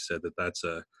here, and we said that that's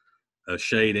a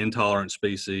shade intolerant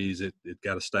species. It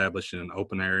got established in an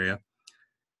open area.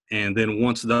 And then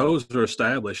once those are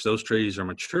established, those trees are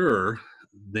mature,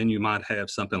 then you might have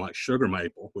something like sugar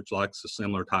maple, which likes a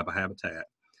similar type of habitat.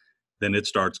 Then it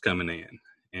starts coming in.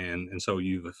 And so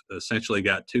you've essentially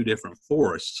got 2 different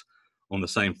forests on the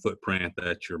same footprint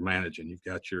that you're managing. You've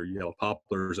got your yellow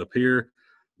poplars up here,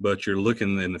 but you're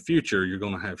looking in the future, you're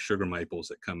going to have sugar maples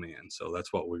that come in. So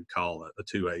that's what we call a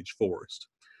 2-age forest.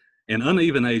 An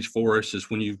uneven age forest is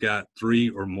when you've got 3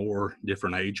 or more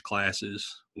different age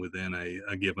classes within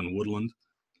a given woodland.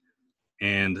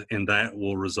 And that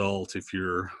will result, if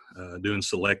you're doing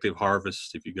selective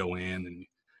harvest, if you go in and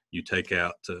you take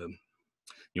out,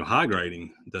 high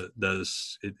grading,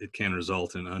 it can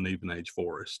result in uneven age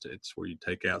forest. It's where you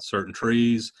take out certain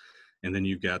trees, and then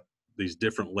you've got these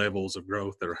different levels of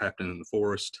growth that are happening in the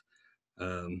forest.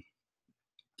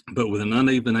 But with an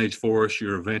uneven age forest,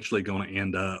 you're eventually going to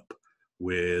end up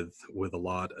with a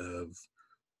lot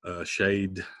of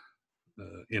shade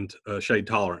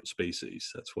tolerant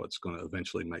species. That's what's going to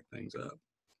eventually make things up.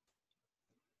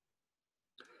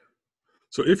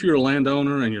 So if you're a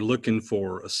landowner and you're looking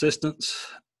for assistance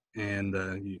and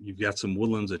you've got some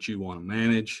woodlands that you want to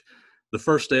manage, the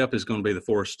first step is going to be the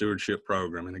Forest Stewardship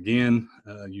Program. And again,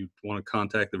 you want to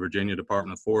contact the Virginia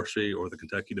Department of Forestry or the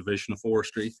Kentucky Division of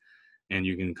Forestry, and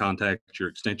you can contact your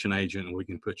extension agent and we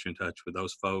can put you in touch with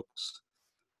those folks.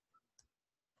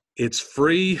 It's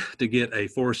free to get a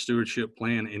forest stewardship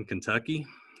plan in Kentucky,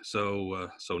 so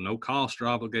no cost or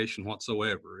obligation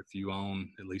whatsoever. If you own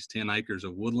at least 10 acres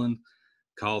of woodland,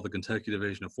 call the Kentucky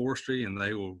Division of Forestry and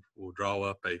they will draw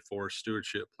up a forest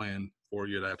stewardship plan for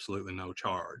you at absolutely no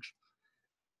charge.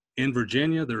 In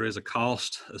Virginia, there is a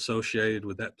cost associated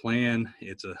with that plan.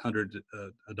 It's $150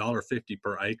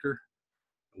 per acre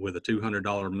with a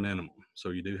 $200 minimum, so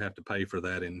you do have to pay for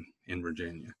that in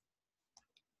Virginia.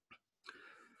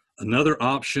 Another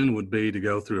option would be to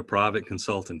go through a private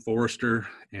consultant forester.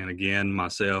 And again,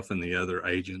 myself and the other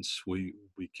agents, we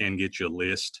can get you a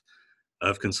list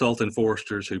of consultant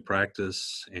foresters who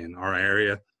practice in our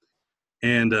area.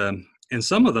 And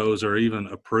some of those are even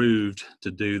approved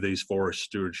to do these forest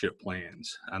stewardship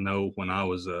plans. I know when I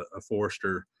was a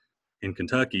forester in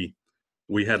Kentucky,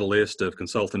 we had a list of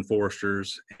consultant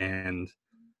foresters, and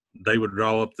they would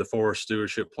draw up the forest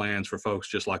stewardship plans for folks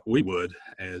just like we would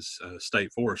as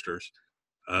state foresters.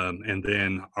 and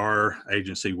then our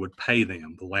agency would pay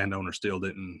them. The landowner still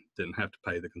didn't have to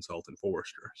pay the consultant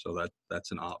forester, so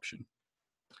that's an option.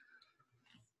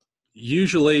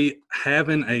 Usually,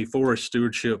 having a forest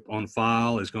stewardship on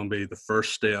file is going to be the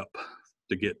first step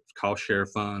to get cost share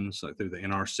funds, like through the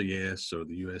NRCS or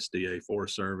the USDA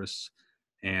Forest Service.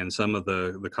 And some of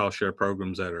the cost share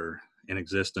programs that are in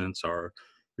existence are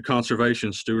the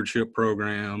Conservation Stewardship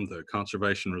Program, the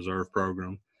Conservation Reserve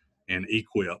Program, and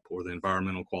EQIP, or the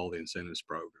Environmental Quality Incentives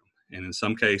Program. And in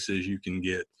some cases, you can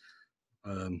get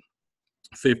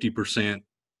 50%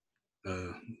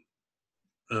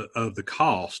 of the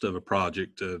cost of a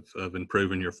project of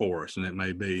improving your forest. And it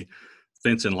may be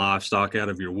fencing livestock out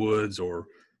of your woods, or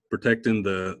protecting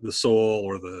the soil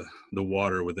or the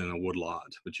water within a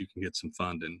woodlot. But you can get some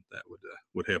funding that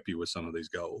would help you with some of these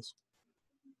goals.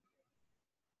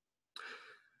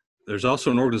 There's also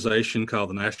an organization called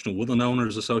the National Woodland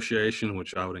Owners Association,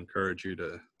 which I would encourage you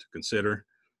to consider.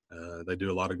 They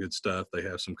do a lot of good stuff. They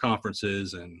have some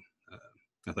conferences, and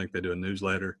I think they do a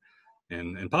newsletter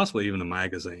and possibly even a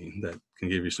magazine that can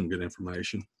give you some good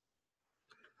information.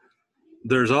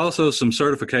 There's also some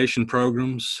certification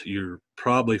programs. You're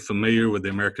probably familiar with the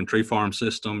American Tree Farm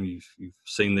System. You've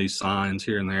seen these signs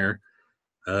here and there.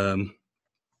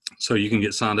 So you can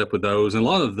get signed up with those. And a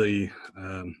lot of the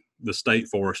state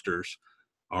foresters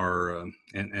are,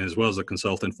 and as well as the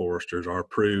consultant foresters, are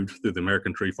approved through the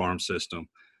American Tree Farm System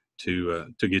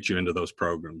to get you into those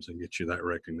programs and get you that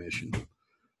recognition.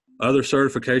 Other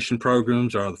certification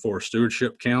programs are the Forest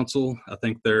Stewardship Council. I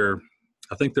think they're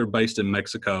based in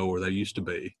Mexico, or they used to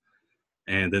be,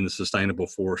 and then the Sustainable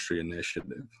Forestry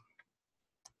Initiative.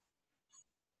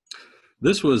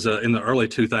 This was in the early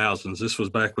 2000s. This was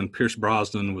back when Pierce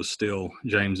Brosnan was still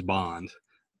James Bond,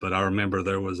 but I remember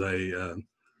there was a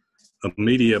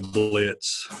media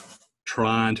blitz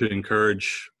trying to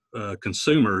encourage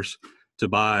consumers to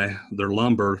buy their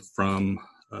lumber from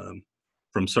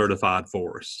certified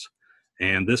forests.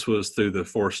 And this was through the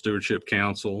Forest Stewardship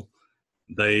Council.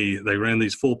 They ran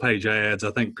these full-page ads.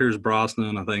 I think Pierce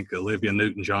Brosnan, I think Olivia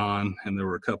Newton-John, and there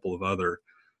were a couple of other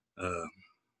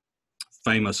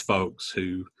famous folks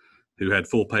who had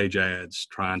full-page ads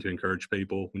trying to encourage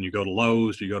people. When you go to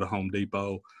Lowe's, you go to Home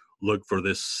Depot, look for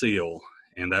this seal,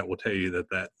 and that will tell you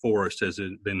that forest has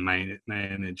been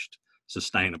managed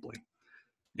sustainably.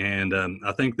 And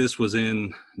I think this was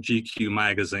in GQ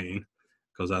magazine,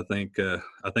 because I think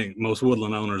most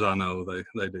woodland owners I know,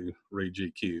 they do read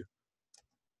GQ.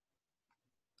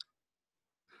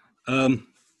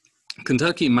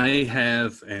 Kentucky may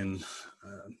have an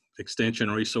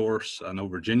extension resource. I know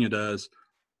Virginia does.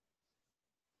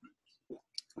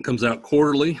 It comes out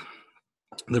quarterly.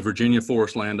 The Virginia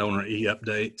Forest Landowner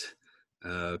e-update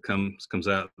comes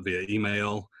out via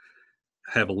email.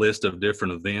 Have a list of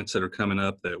different events that are coming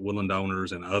up that woodland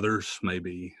owners and others may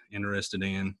be interested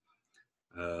in.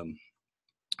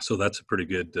 So that's a pretty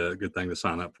good thing to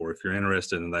sign up for. If you're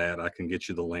interested in that, I can get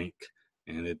you the link,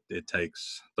 and it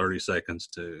takes 30 seconds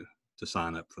to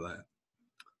sign up for that.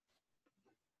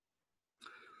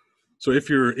 So if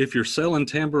you're selling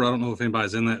timber, I don't know if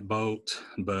anybody's in that boat,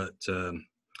 but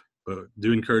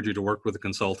do encourage you to work with a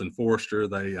consultant forester.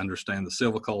 They understand the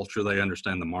silviculture, they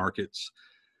understand the markets.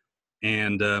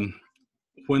 And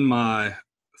when my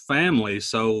family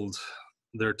sold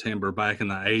their timber back in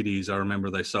the 80s, I remember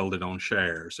they sold it on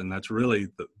shares, and that's really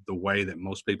the way that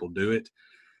most people do it,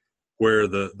 where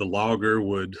the logger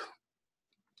would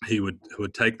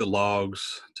take the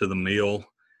logs to the mill,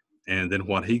 and then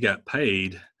what he got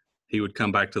paid, he would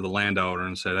come back to the landowner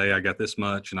and say, hey, I got this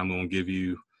much, and I'm going to give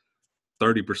you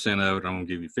 30% of it, I'm going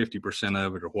to give you 50%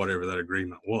 of it, or whatever that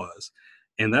agreement was.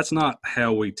 And that's not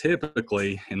how we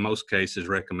typically, in most cases,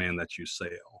 recommend that you sell.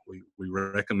 We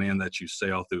recommend that you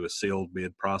sell through a sealed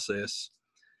bid process,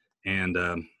 and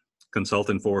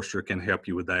consultant forester can help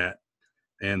you with that.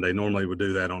 And they normally would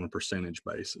do that on a percentage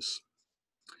basis.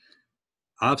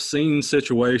 I've seen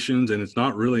situations, and it's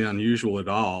not really unusual at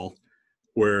all,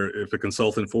 where if a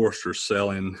consultant forester is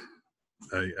selling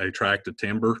a tract of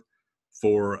timber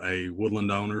for a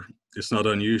woodland owner, it's not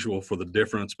unusual for the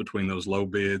difference between those low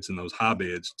bids and those high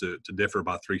bids to differ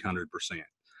by 300%.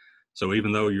 So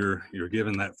even though you're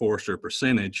giving that forester a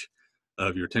percentage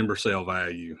of your timber sale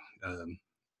value,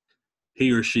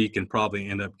 he or she can probably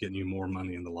end up getting you more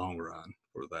money in the long run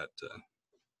for that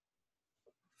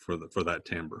for that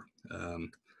timber.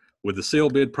 With the seal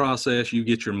bid process, you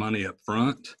get your money up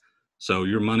front, so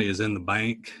your money is in the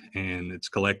bank and it's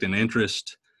collecting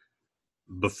interest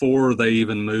before they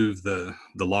even move the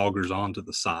loggers onto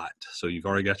the site. So you've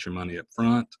already got your money up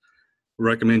front.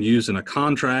 recommend using a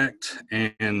contract,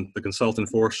 and the consultant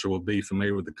forester will be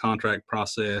familiar with the contract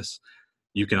process.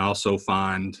 You can also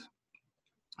find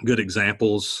good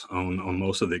examples on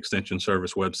most of the extension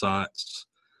service websites.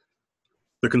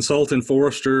 The consultant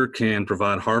forester can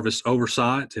provide harvest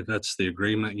oversight if that's the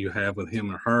agreement you have with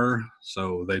him or her.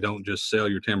 So they don't just sell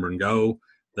your timber and go.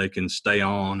 They can stay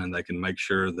on and they can make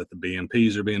sure that the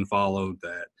BMPs are being followed,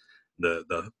 that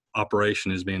the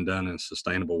operation is being done in a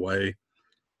sustainable way.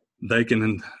 They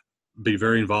can be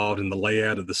very involved in the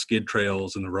layout of the skid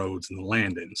trails and the roads and the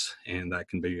landings, and that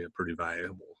can be a pretty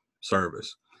valuable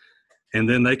service. And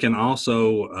then they can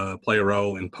also play a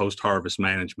role in post-harvest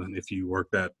management if you work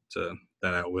that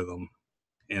out with them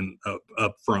and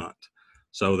up front,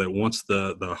 so that once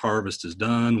the harvest is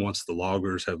done, once the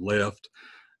loggers have left,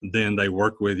 then they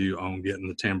work with you on getting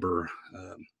the timber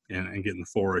and getting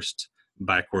the forest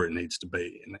back where it needs to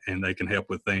be. And they can help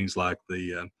with things like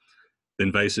the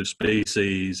invasive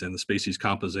species and the species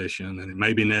composition, and it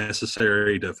may be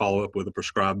necessary to follow up with a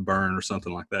prescribed burn or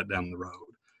something like that down the road.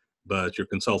 But your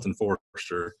consultant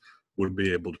forester would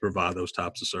be able to provide those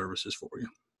types of services for you.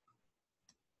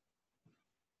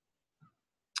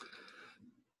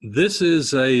 This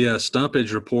is a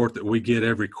stumpage report that we get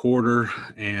every quarter,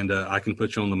 and I can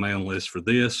put you on the mailing list for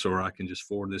this, or I can just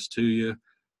forward this to you.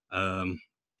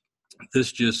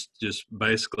 This just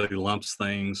basically lumps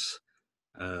things,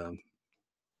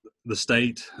 the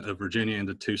state of Virginia,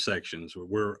 into two sections.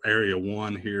 We're Area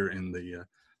 1 here in the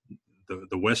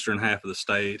western half of the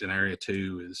state, and Area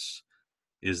 2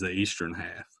 is the eastern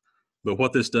half. But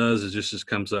what this does is just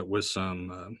comes up with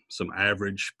some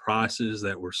average prices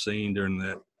that we're seeing during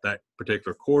that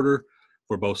particular quarter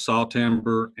for both saw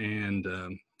timber and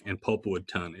pulpwood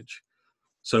tonnage.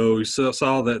 So we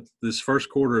saw that this first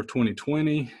quarter of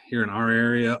 2020 here in our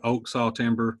area, oak saw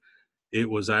timber, it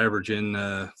was averaging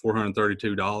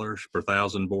 $432 per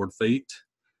thousand board feet.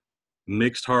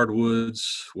 Mixed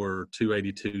hardwoods were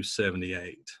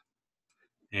 $282.78.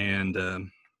 And I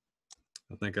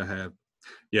think I have,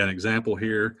 an example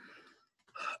here.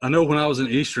 I know when I was in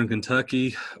Eastern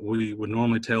Kentucky, we would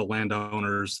normally tell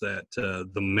landowners that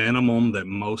the minimum that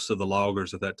most of the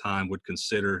loggers at that time would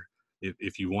consider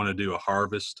if you want to do a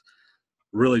harvest,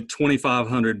 really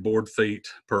 2,500 board feet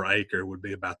per acre would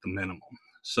be about the minimum.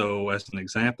 So as an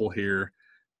example here,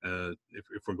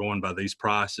 if we're going by these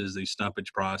prices, these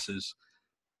stumpage prices,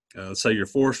 say your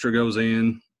forester goes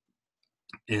in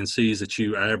and sees that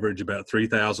you average about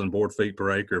 3,000 board feet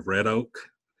per acre of red oak.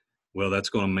 Well, that's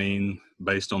going to mean,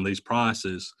 based on these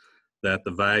prices, that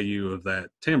the value of that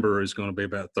timber is going to be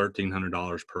about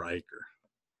 $1,300 per acre.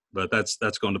 But that's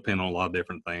going to depend on a lot of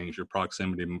different things, your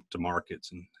proximity to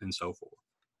markets and so forth.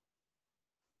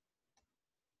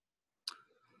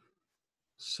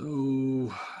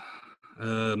 So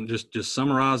just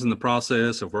summarizing the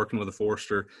process of working with a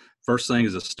forester. First thing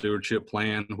is a stewardship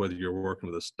plan, whether you're working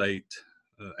with a state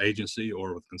agency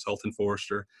or with a consultant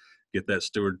forester. Get that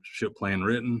stewardship plan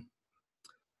written.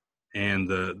 And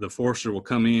the forester will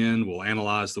come in, will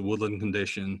analyze the woodland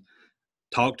condition,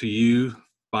 talk to you,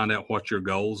 find out what your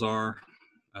goals are,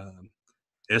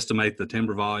 estimate the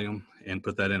timber volume, and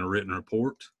put that in a written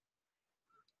report.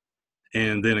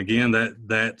 And then again,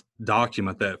 that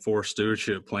document, that forest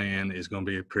stewardship plan, is going to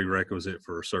be a prerequisite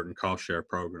for certain cost share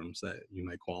programs that you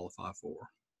may qualify for.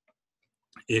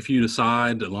 If you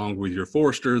decide, along with your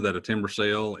forester, that a timber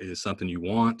sale is something you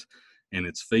want and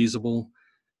it's feasible,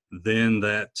 then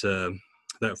that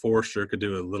forester could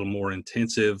do a little more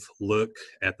intensive look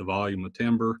at the volume of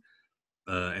timber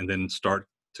and then start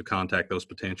to contact those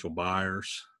potential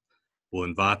buyers. We'll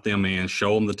invite them in,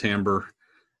 show them the timber,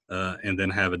 and then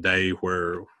have a day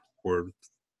where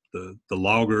the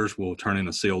loggers will turn in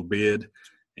a sealed bid,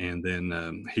 and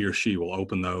then he or she will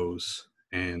open those,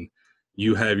 and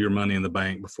you have your money in the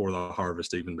bank before the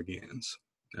harvest even begins.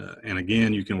 And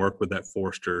again, you can work with that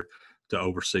forester to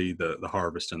oversee the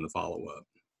harvest and the follow-up.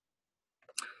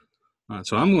 All right,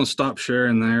 so I'm going to stop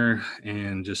sharing there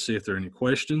and just see if there are any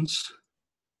questions.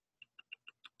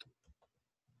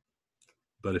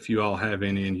 But if you all have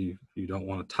any and you don't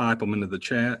want to type them into the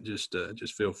chat, just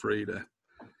feel free to.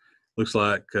 Looks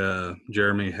like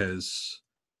Jeremy has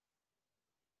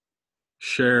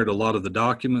shared a lot of the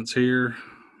documents here.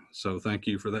 So thank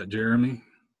you for that, Jeremy.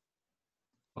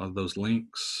 A lot of those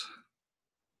links.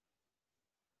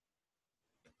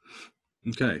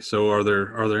 Okay, so are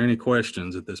there any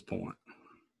questions at this point?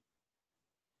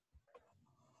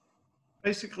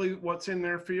 Basically, what's in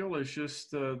there, Phil, is just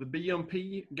the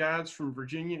BMP guides from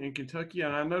Virginia and Kentucky.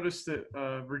 And I noticed that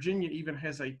Virginia even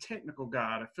has a technical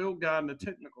guide, a field guide and a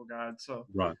technical guide. So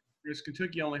right, whereas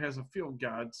Kentucky only has a field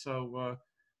guide. So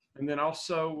And then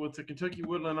also with the Kentucky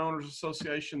Woodland Owners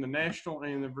Association, the national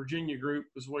and the Virginia group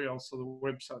as well. So the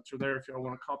websites are there if y'all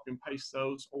want to copy and paste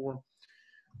those, or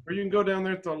you can go down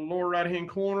there at the lower right-hand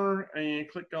corner and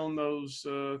click on those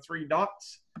 3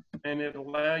 dots, and it'll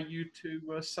allow you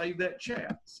to save that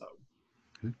chat. So.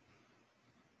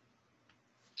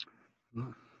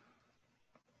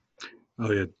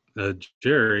 Oh yeah,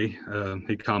 Jerry,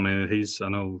 he commented. I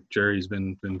know Jerry's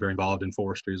been very involved in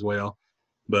forestry as well,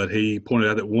 but he pointed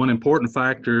out that one important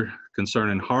factor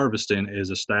concerning harvesting is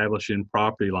establishing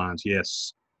property lines.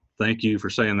 Yes, thank you for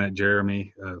saying that,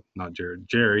 Jeremy. Not Jared,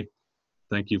 Jerry.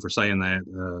 Thank you for saying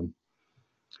that.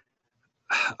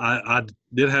 I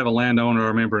did have a landowner, I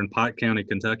remember, in Pike County,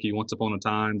 Kentucky. Once upon a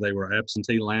time, they were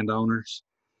absentee landowners.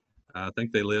 I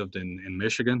think they lived in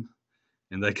Michigan,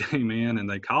 and they came in and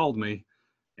they called me,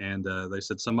 and they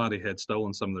said somebody had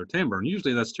stolen some of their timber. And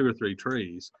usually that's 2 or 3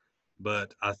 trees.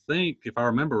 But I think, if I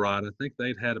remember right, I think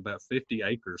they'd had about 50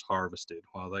 acres harvested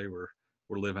while they were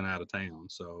living out of town.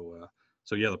 So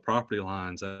yeah, the property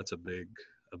lines, that's a big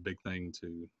thing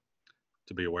to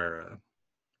be aware of.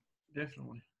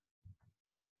 Definitely.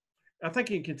 I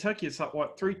think in Kentucky, it's like,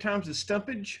 what, 3 times the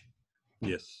stumpage?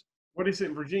 Yes. What is it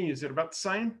in Virginia? Is it about the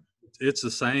same? It's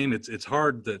the same. It's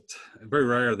hard that very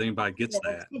rare that anybody gets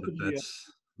Yeah, that, but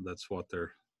that's what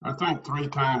they're. I think 3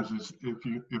 times is if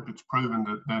it's proven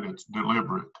that it's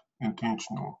deliberate,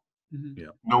 intentional, Mm-hmm. Yeah,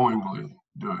 knowingly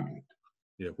doing it.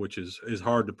 Yeah, which is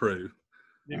hard to prove.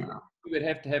 Yeah. You would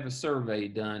have to have a survey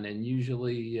done, and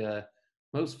usually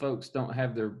most folks don't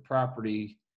have their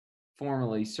property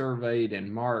formally surveyed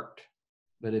and marked,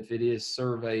 but if it is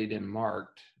surveyed and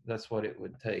marked, that's what it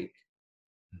would take.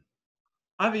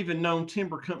 I've even known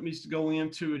timber companies to go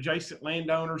into adjacent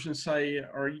landowners and say,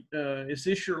 is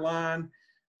this your line?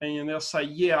 And they'll say,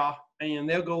 yeah. And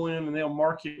they'll go in and they'll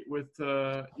mark it with,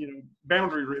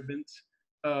 boundary ribbons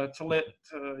to let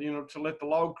the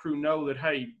log crew know that,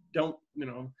 hey, don't,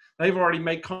 they've already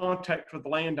made contact with the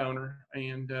landowner.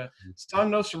 And so I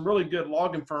know some really good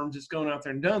logging firms that's gone out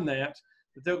there and done that.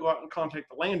 But they'll go out and contact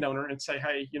the landowner and say,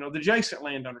 hey, the adjacent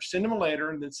landowner, send them a letter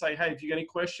and then say, hey, if you got any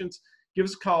questions, give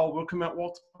us a call. We'll come out,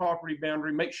 walk the property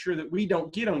boundary, make sure that we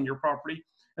don't get on your property.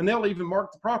 And they'll even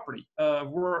mark the property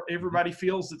where everybody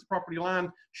feels that the property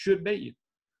line should be.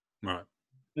 Right.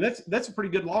 And that's a pretty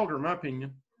good logger, in my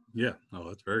opinion. Yeah. Oh,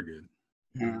 that's very good.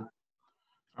 Yeah.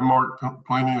 I marked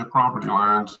plenty of property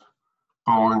lines,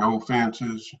 following old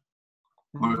fences,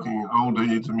 looking at old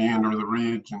deeds of meander of the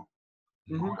ridge, and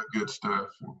all that good stuff.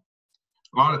 And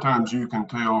a lot of times you can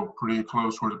tell pretty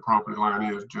close where the property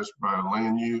line is just by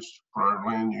land use, prior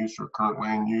land use or current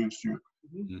land use. You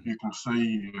can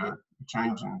see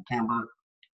change in timber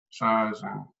size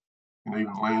and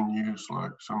even land use,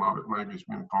 like some of it maybe has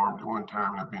been farmed at one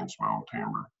time and it being small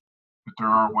timber. But there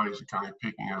are ways of kind of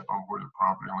picking up on where the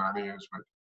property line is. But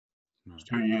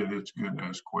still, yeah, it's good to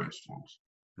ask questions.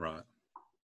 Right.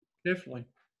 Definitely.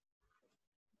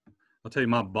 I'll tell you,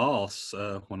 my boss,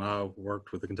 when I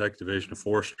worked with the Kentucky Division of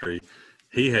Forestry,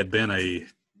 he had been a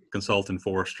consultant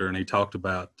forester, and he talked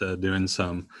about doing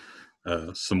some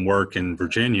work in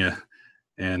Virginia,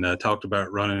 and talked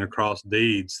about running across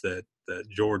deeds that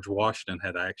George Washington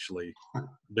had actually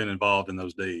been involved in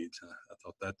those deeds. I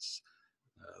thought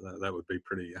that would be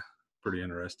pretty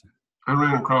interesting. I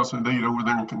ran across a deed over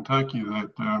there in Kentucky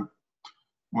that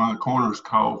one of the corners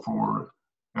called for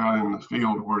out in the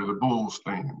field where the bull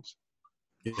stands.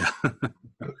 Yeah.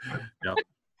 Yep.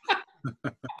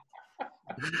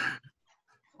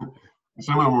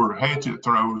 Some of them were hatchet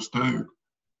throws too.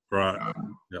 Right.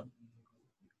 Yep.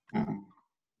 And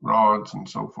rods and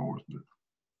so forth. But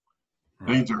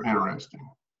these are interesting.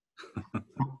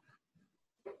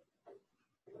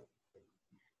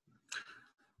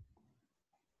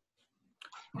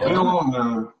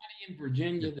 In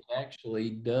Virginia that actually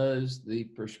does the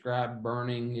prescribed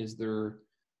burning, is there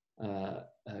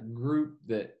a group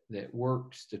that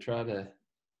works to try to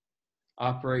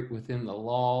operate within the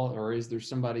law, or is there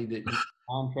somebody that you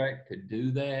contract to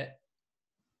do that?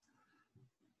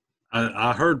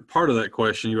 I heard part of that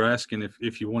question. You were asking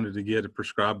if you wanted to get a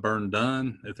prescribed burn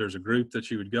done, if there's a group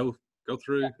that you would go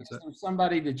through. Is there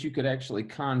somebody that you could actually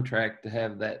contract to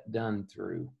have that done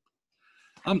through?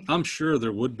 I'm sure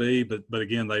there would be, but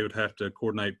again, they would have to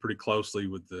coordinate pretty closely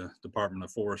with the Department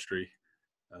of Forestry,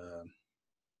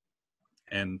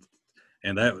 and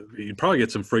that you'd probably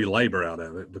get some free labor out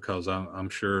of it, because I'm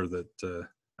sure that.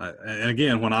 And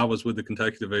again, when I was with the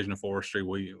Kentucky Division of Forestry,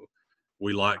 we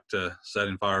liked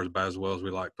setting fires about as well as we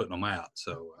like putting them out.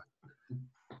 So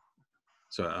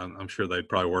I'm sure they'd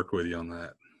probably work with you on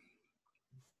that.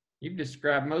 You've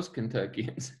described most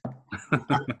Kentuckians.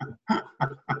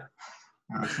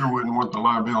 I sure wouldn't want the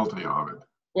liability of it.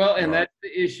 Well, and that's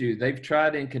the issue. They've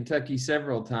tried in Kentucky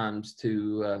several times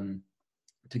to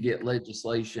get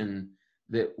legislation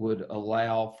that would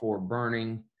allow for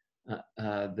burning,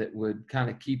 that would kind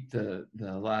of keep the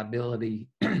liability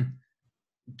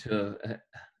to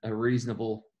a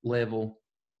reasonable level,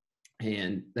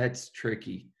 and that's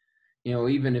tricky. You know,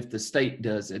 even if the state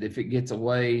does it, if it gets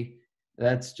away,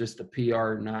 that's just a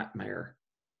PR nightmare.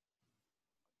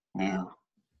 Yeah.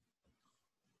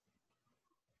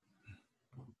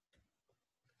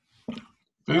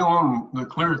 Phil, on the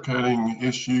clear cutting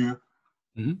issue,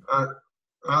 early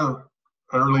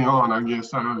on, I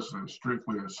guess I was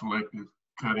strictly a selective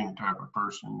cutting type of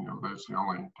person. You know, that's the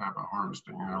only type of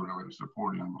harvesting I really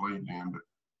supported and believed in.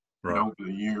 But over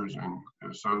the years and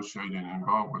associated and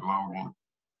involved with logging,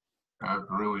 I've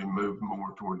really moved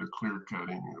more toward the clear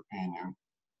cutting opinion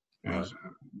as the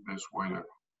best way to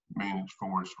manage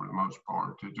forests for the most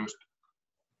part. To just,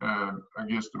 I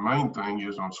guess the main thing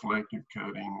is on selective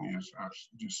cutting is I've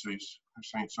seen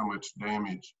so much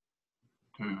damage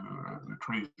to the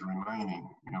trees remaining.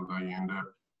 You know, they end up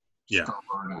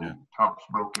scarred and tops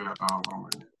broke out of them.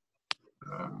 And,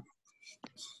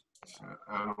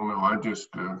 I don't know. I just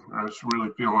really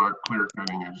feel like clear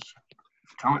cutting is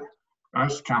I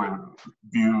just kind of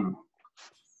view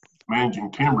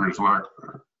managing timber as like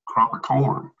a crop of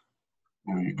corn.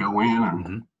 You know, you go in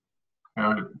and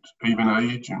have it even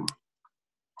age and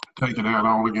take it out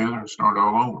all together and start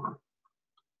all over.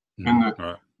 And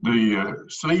the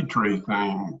seed tree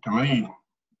thing, to me,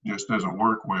 just doesn't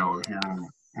work well here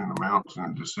in the mountains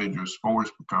and deciduous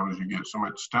forest because you get so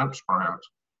much stump sprouts.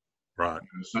 Right.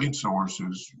 The seed source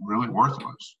is really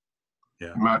worthless.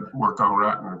 Yeah. It might work all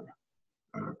right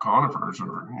in conifers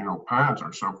or, you know, pines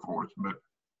or so forth, but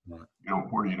you know,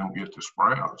 where you don't get the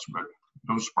sprouts. But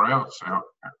those sprouts out,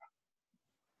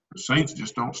 the seeds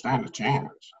just don't stand a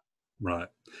chance. Right.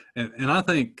 And I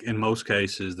think in most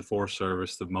cases, the Forest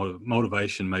Service, the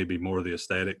motivation may be more the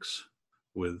aesthetics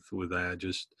with that,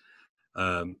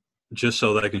 just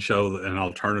so they can show an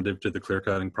alternative to the clear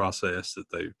cutting process,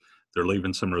 that they're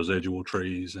leaving some residual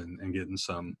trees and getting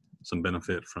some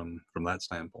benefit from that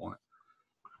standpoint.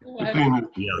 But then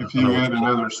if you add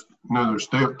another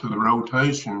step to the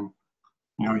rotation,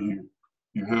 you know,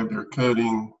 you have your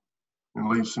cutting and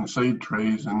leave some seed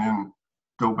trees and then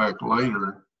go back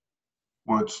later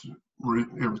once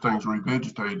everything's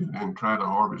revegetated and try to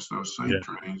harvest those seed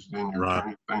trees, then you're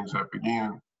turning things up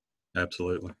again.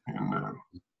 Absolutely. And I don't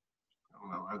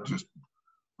know, I just,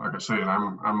 like I said,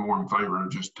 I'm more in favor of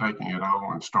just taking it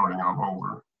all and starting all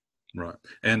over. Right.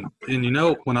 And you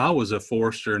know, when I was a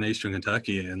forester in Eastern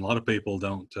Kentucky, and a lot of people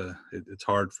don't, it's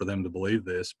hard for them to believe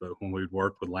this, but when we'd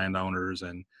worked with landowners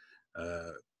and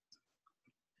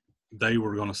they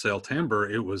were going to sell timber,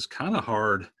 it was kind of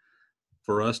hard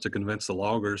for us to convince the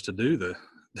loggers to do the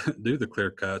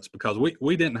clear cuts, because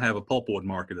we didn't have a pulpwood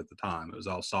market at the time. It was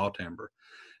all saw timber.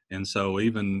 And so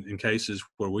even in cases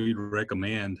where we'd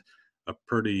recommend a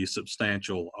pretty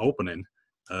substantial opening,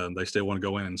 they still want to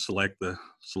go in and select the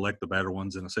better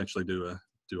ones and essentially do a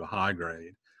high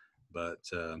grade. But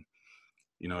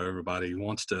you know, everybody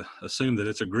wants to assume that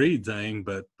it's a greed thing,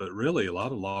 but really a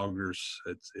lot of loggers,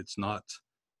 it's not.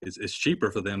 It's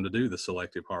cheaper for them to do the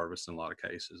selective harvest in a lot of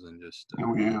cases, and just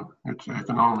oh yeah, it's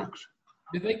economics.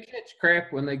 Do they catch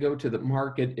crap when they go to the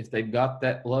market if they've got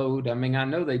that load? I mean, I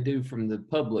know they do from the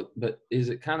public, but is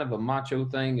it kind of a macho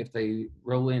thing if they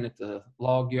roll in at the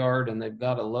log yard and they've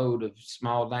got a load of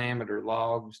small diameter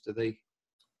logs? Do they?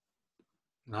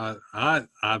 I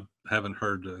haven't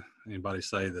heard anybody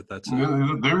say that's.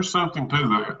 There's something to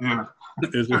that, yeah.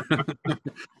 Is there?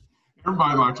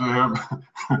 Everybody likes to have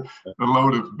a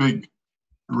load of big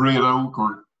red oak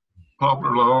or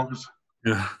poplar logs.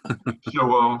 Yeah. Show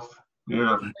off.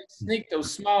 Yeah. They sneak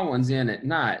those small ones in at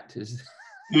night.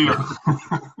 Yeah.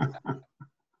 I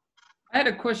had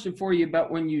a question for you about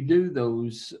when you do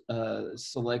those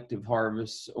selective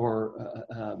harvests, or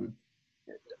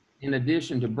in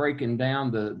addition to breaking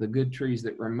down the good trees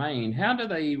that remain, how do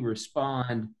they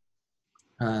respond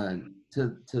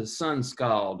to sun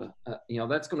scald? You know,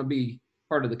 that's going to be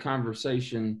part of the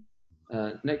conversation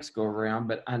next go around,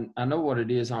 but I know what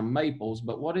it is on maples,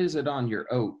 but what is it on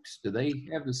your oaks? Do they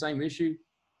have the same issue?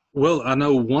 Well, I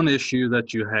know one issue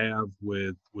that you have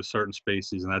with certain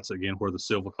species, and that's again where the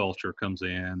silviculture comes in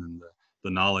and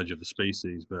the knowledge of the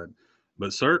species, but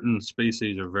certain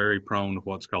species are very prone to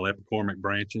what's called epicormic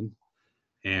branching,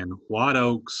 and white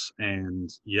oaks and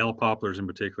yellow poplars in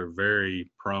particular are very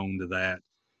prone to that.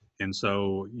 And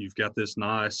so you've got this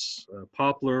nice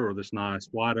poplar or this nice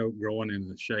white oak growing in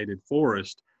the shaded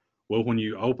forest. Well, when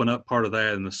you open up part of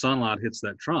that and the sunlight hits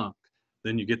that trunk,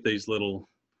 then you get these little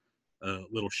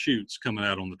shoots coming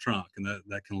out on the trunk, and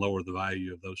that can lower the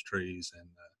value of those trees. And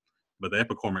but the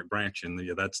epicormic branching,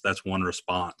 that's one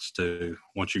response to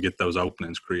once you get those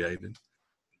openings created.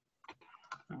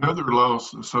 Another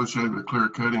loss associated with clear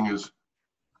cutting is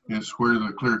where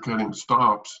the clear cutting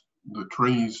stops. The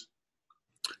trees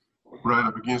right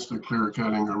up against the clear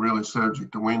cutting are really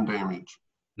subject to wind damage.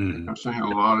 Mm-hmm. I've seen a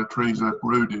lot of trees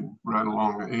uprooted right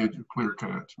along the edge of clear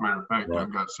cuts. Matter of fact, Right.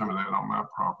 I've got some of that on my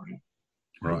property.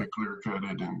 Where Right. they clear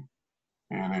cutted,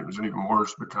 and it was even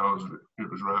worse because it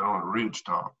was right on a ridge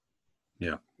top.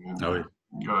 Yeah. And, Oh, yeah.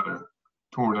 got a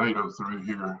tornado through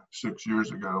here 6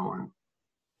 years ago,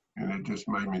 and it just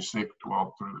made me sick to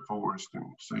walk through the forest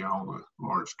and see all the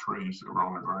large trees that were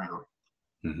on the ground.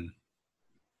 Mm-hmm.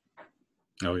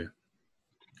 Oh, yeah.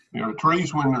 You know,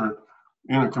 trees, when they're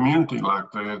in a community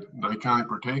like that, they kind of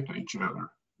protect each other,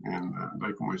 and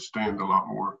they can withstand a lot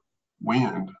more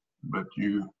wind, but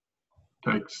you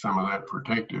take some of that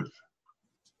protective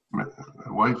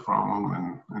away from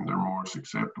them, and they're more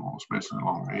susceptible, especially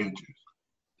along the edges.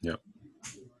 Yep.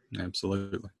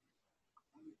 Absolutely.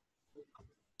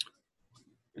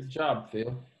 Good job,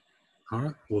 Phil. All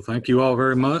right. Well, thank you all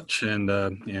very much. And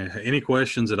any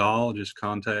questions at all, just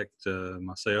contact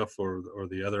myself or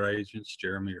the other agents,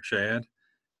 Jeremy or Shad,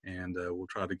 and we'll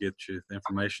try to get you the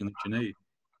information that you need.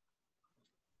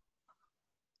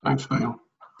 Thanks, Phil.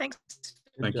 Thanks.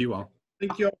 Thank you all.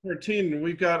 Thank you all for attending.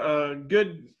 We've got a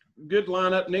good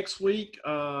lineup next week.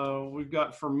 We've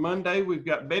got for Monday, we've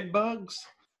got bed bugs,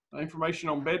 information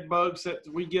on bed bugs. That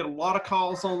we get a lot of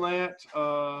calls on that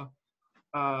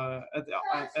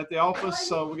at the office.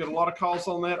 So we get a lot of calls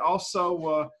on that.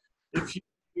 Also,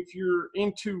 if you're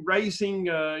into raising,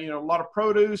 a lot of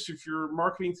produce, if you're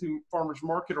marketing through farmers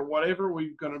market or whatever,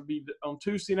 we're going to be on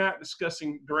Tuesday night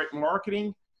discussing direct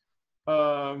marketing.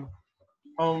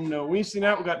 On Wednesday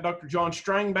night, we got Dr. John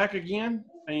Strang back again,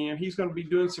 and he's going to be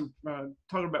doing some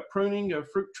talking about pruning of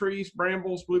fruit trees,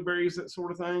 brambles, blueberries, that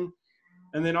sort of thing.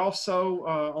 And then also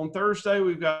on Thursday,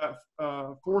 we've got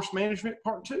forest management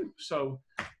part 2. So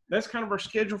that's kind of our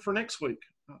schedule for next week,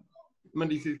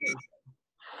 Monday through Thursday.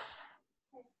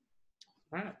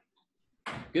 All right.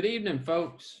 Good evening,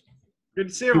 folks. Good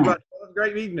to see everybody. Have a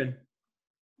great evening.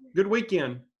 Good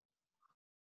weekend.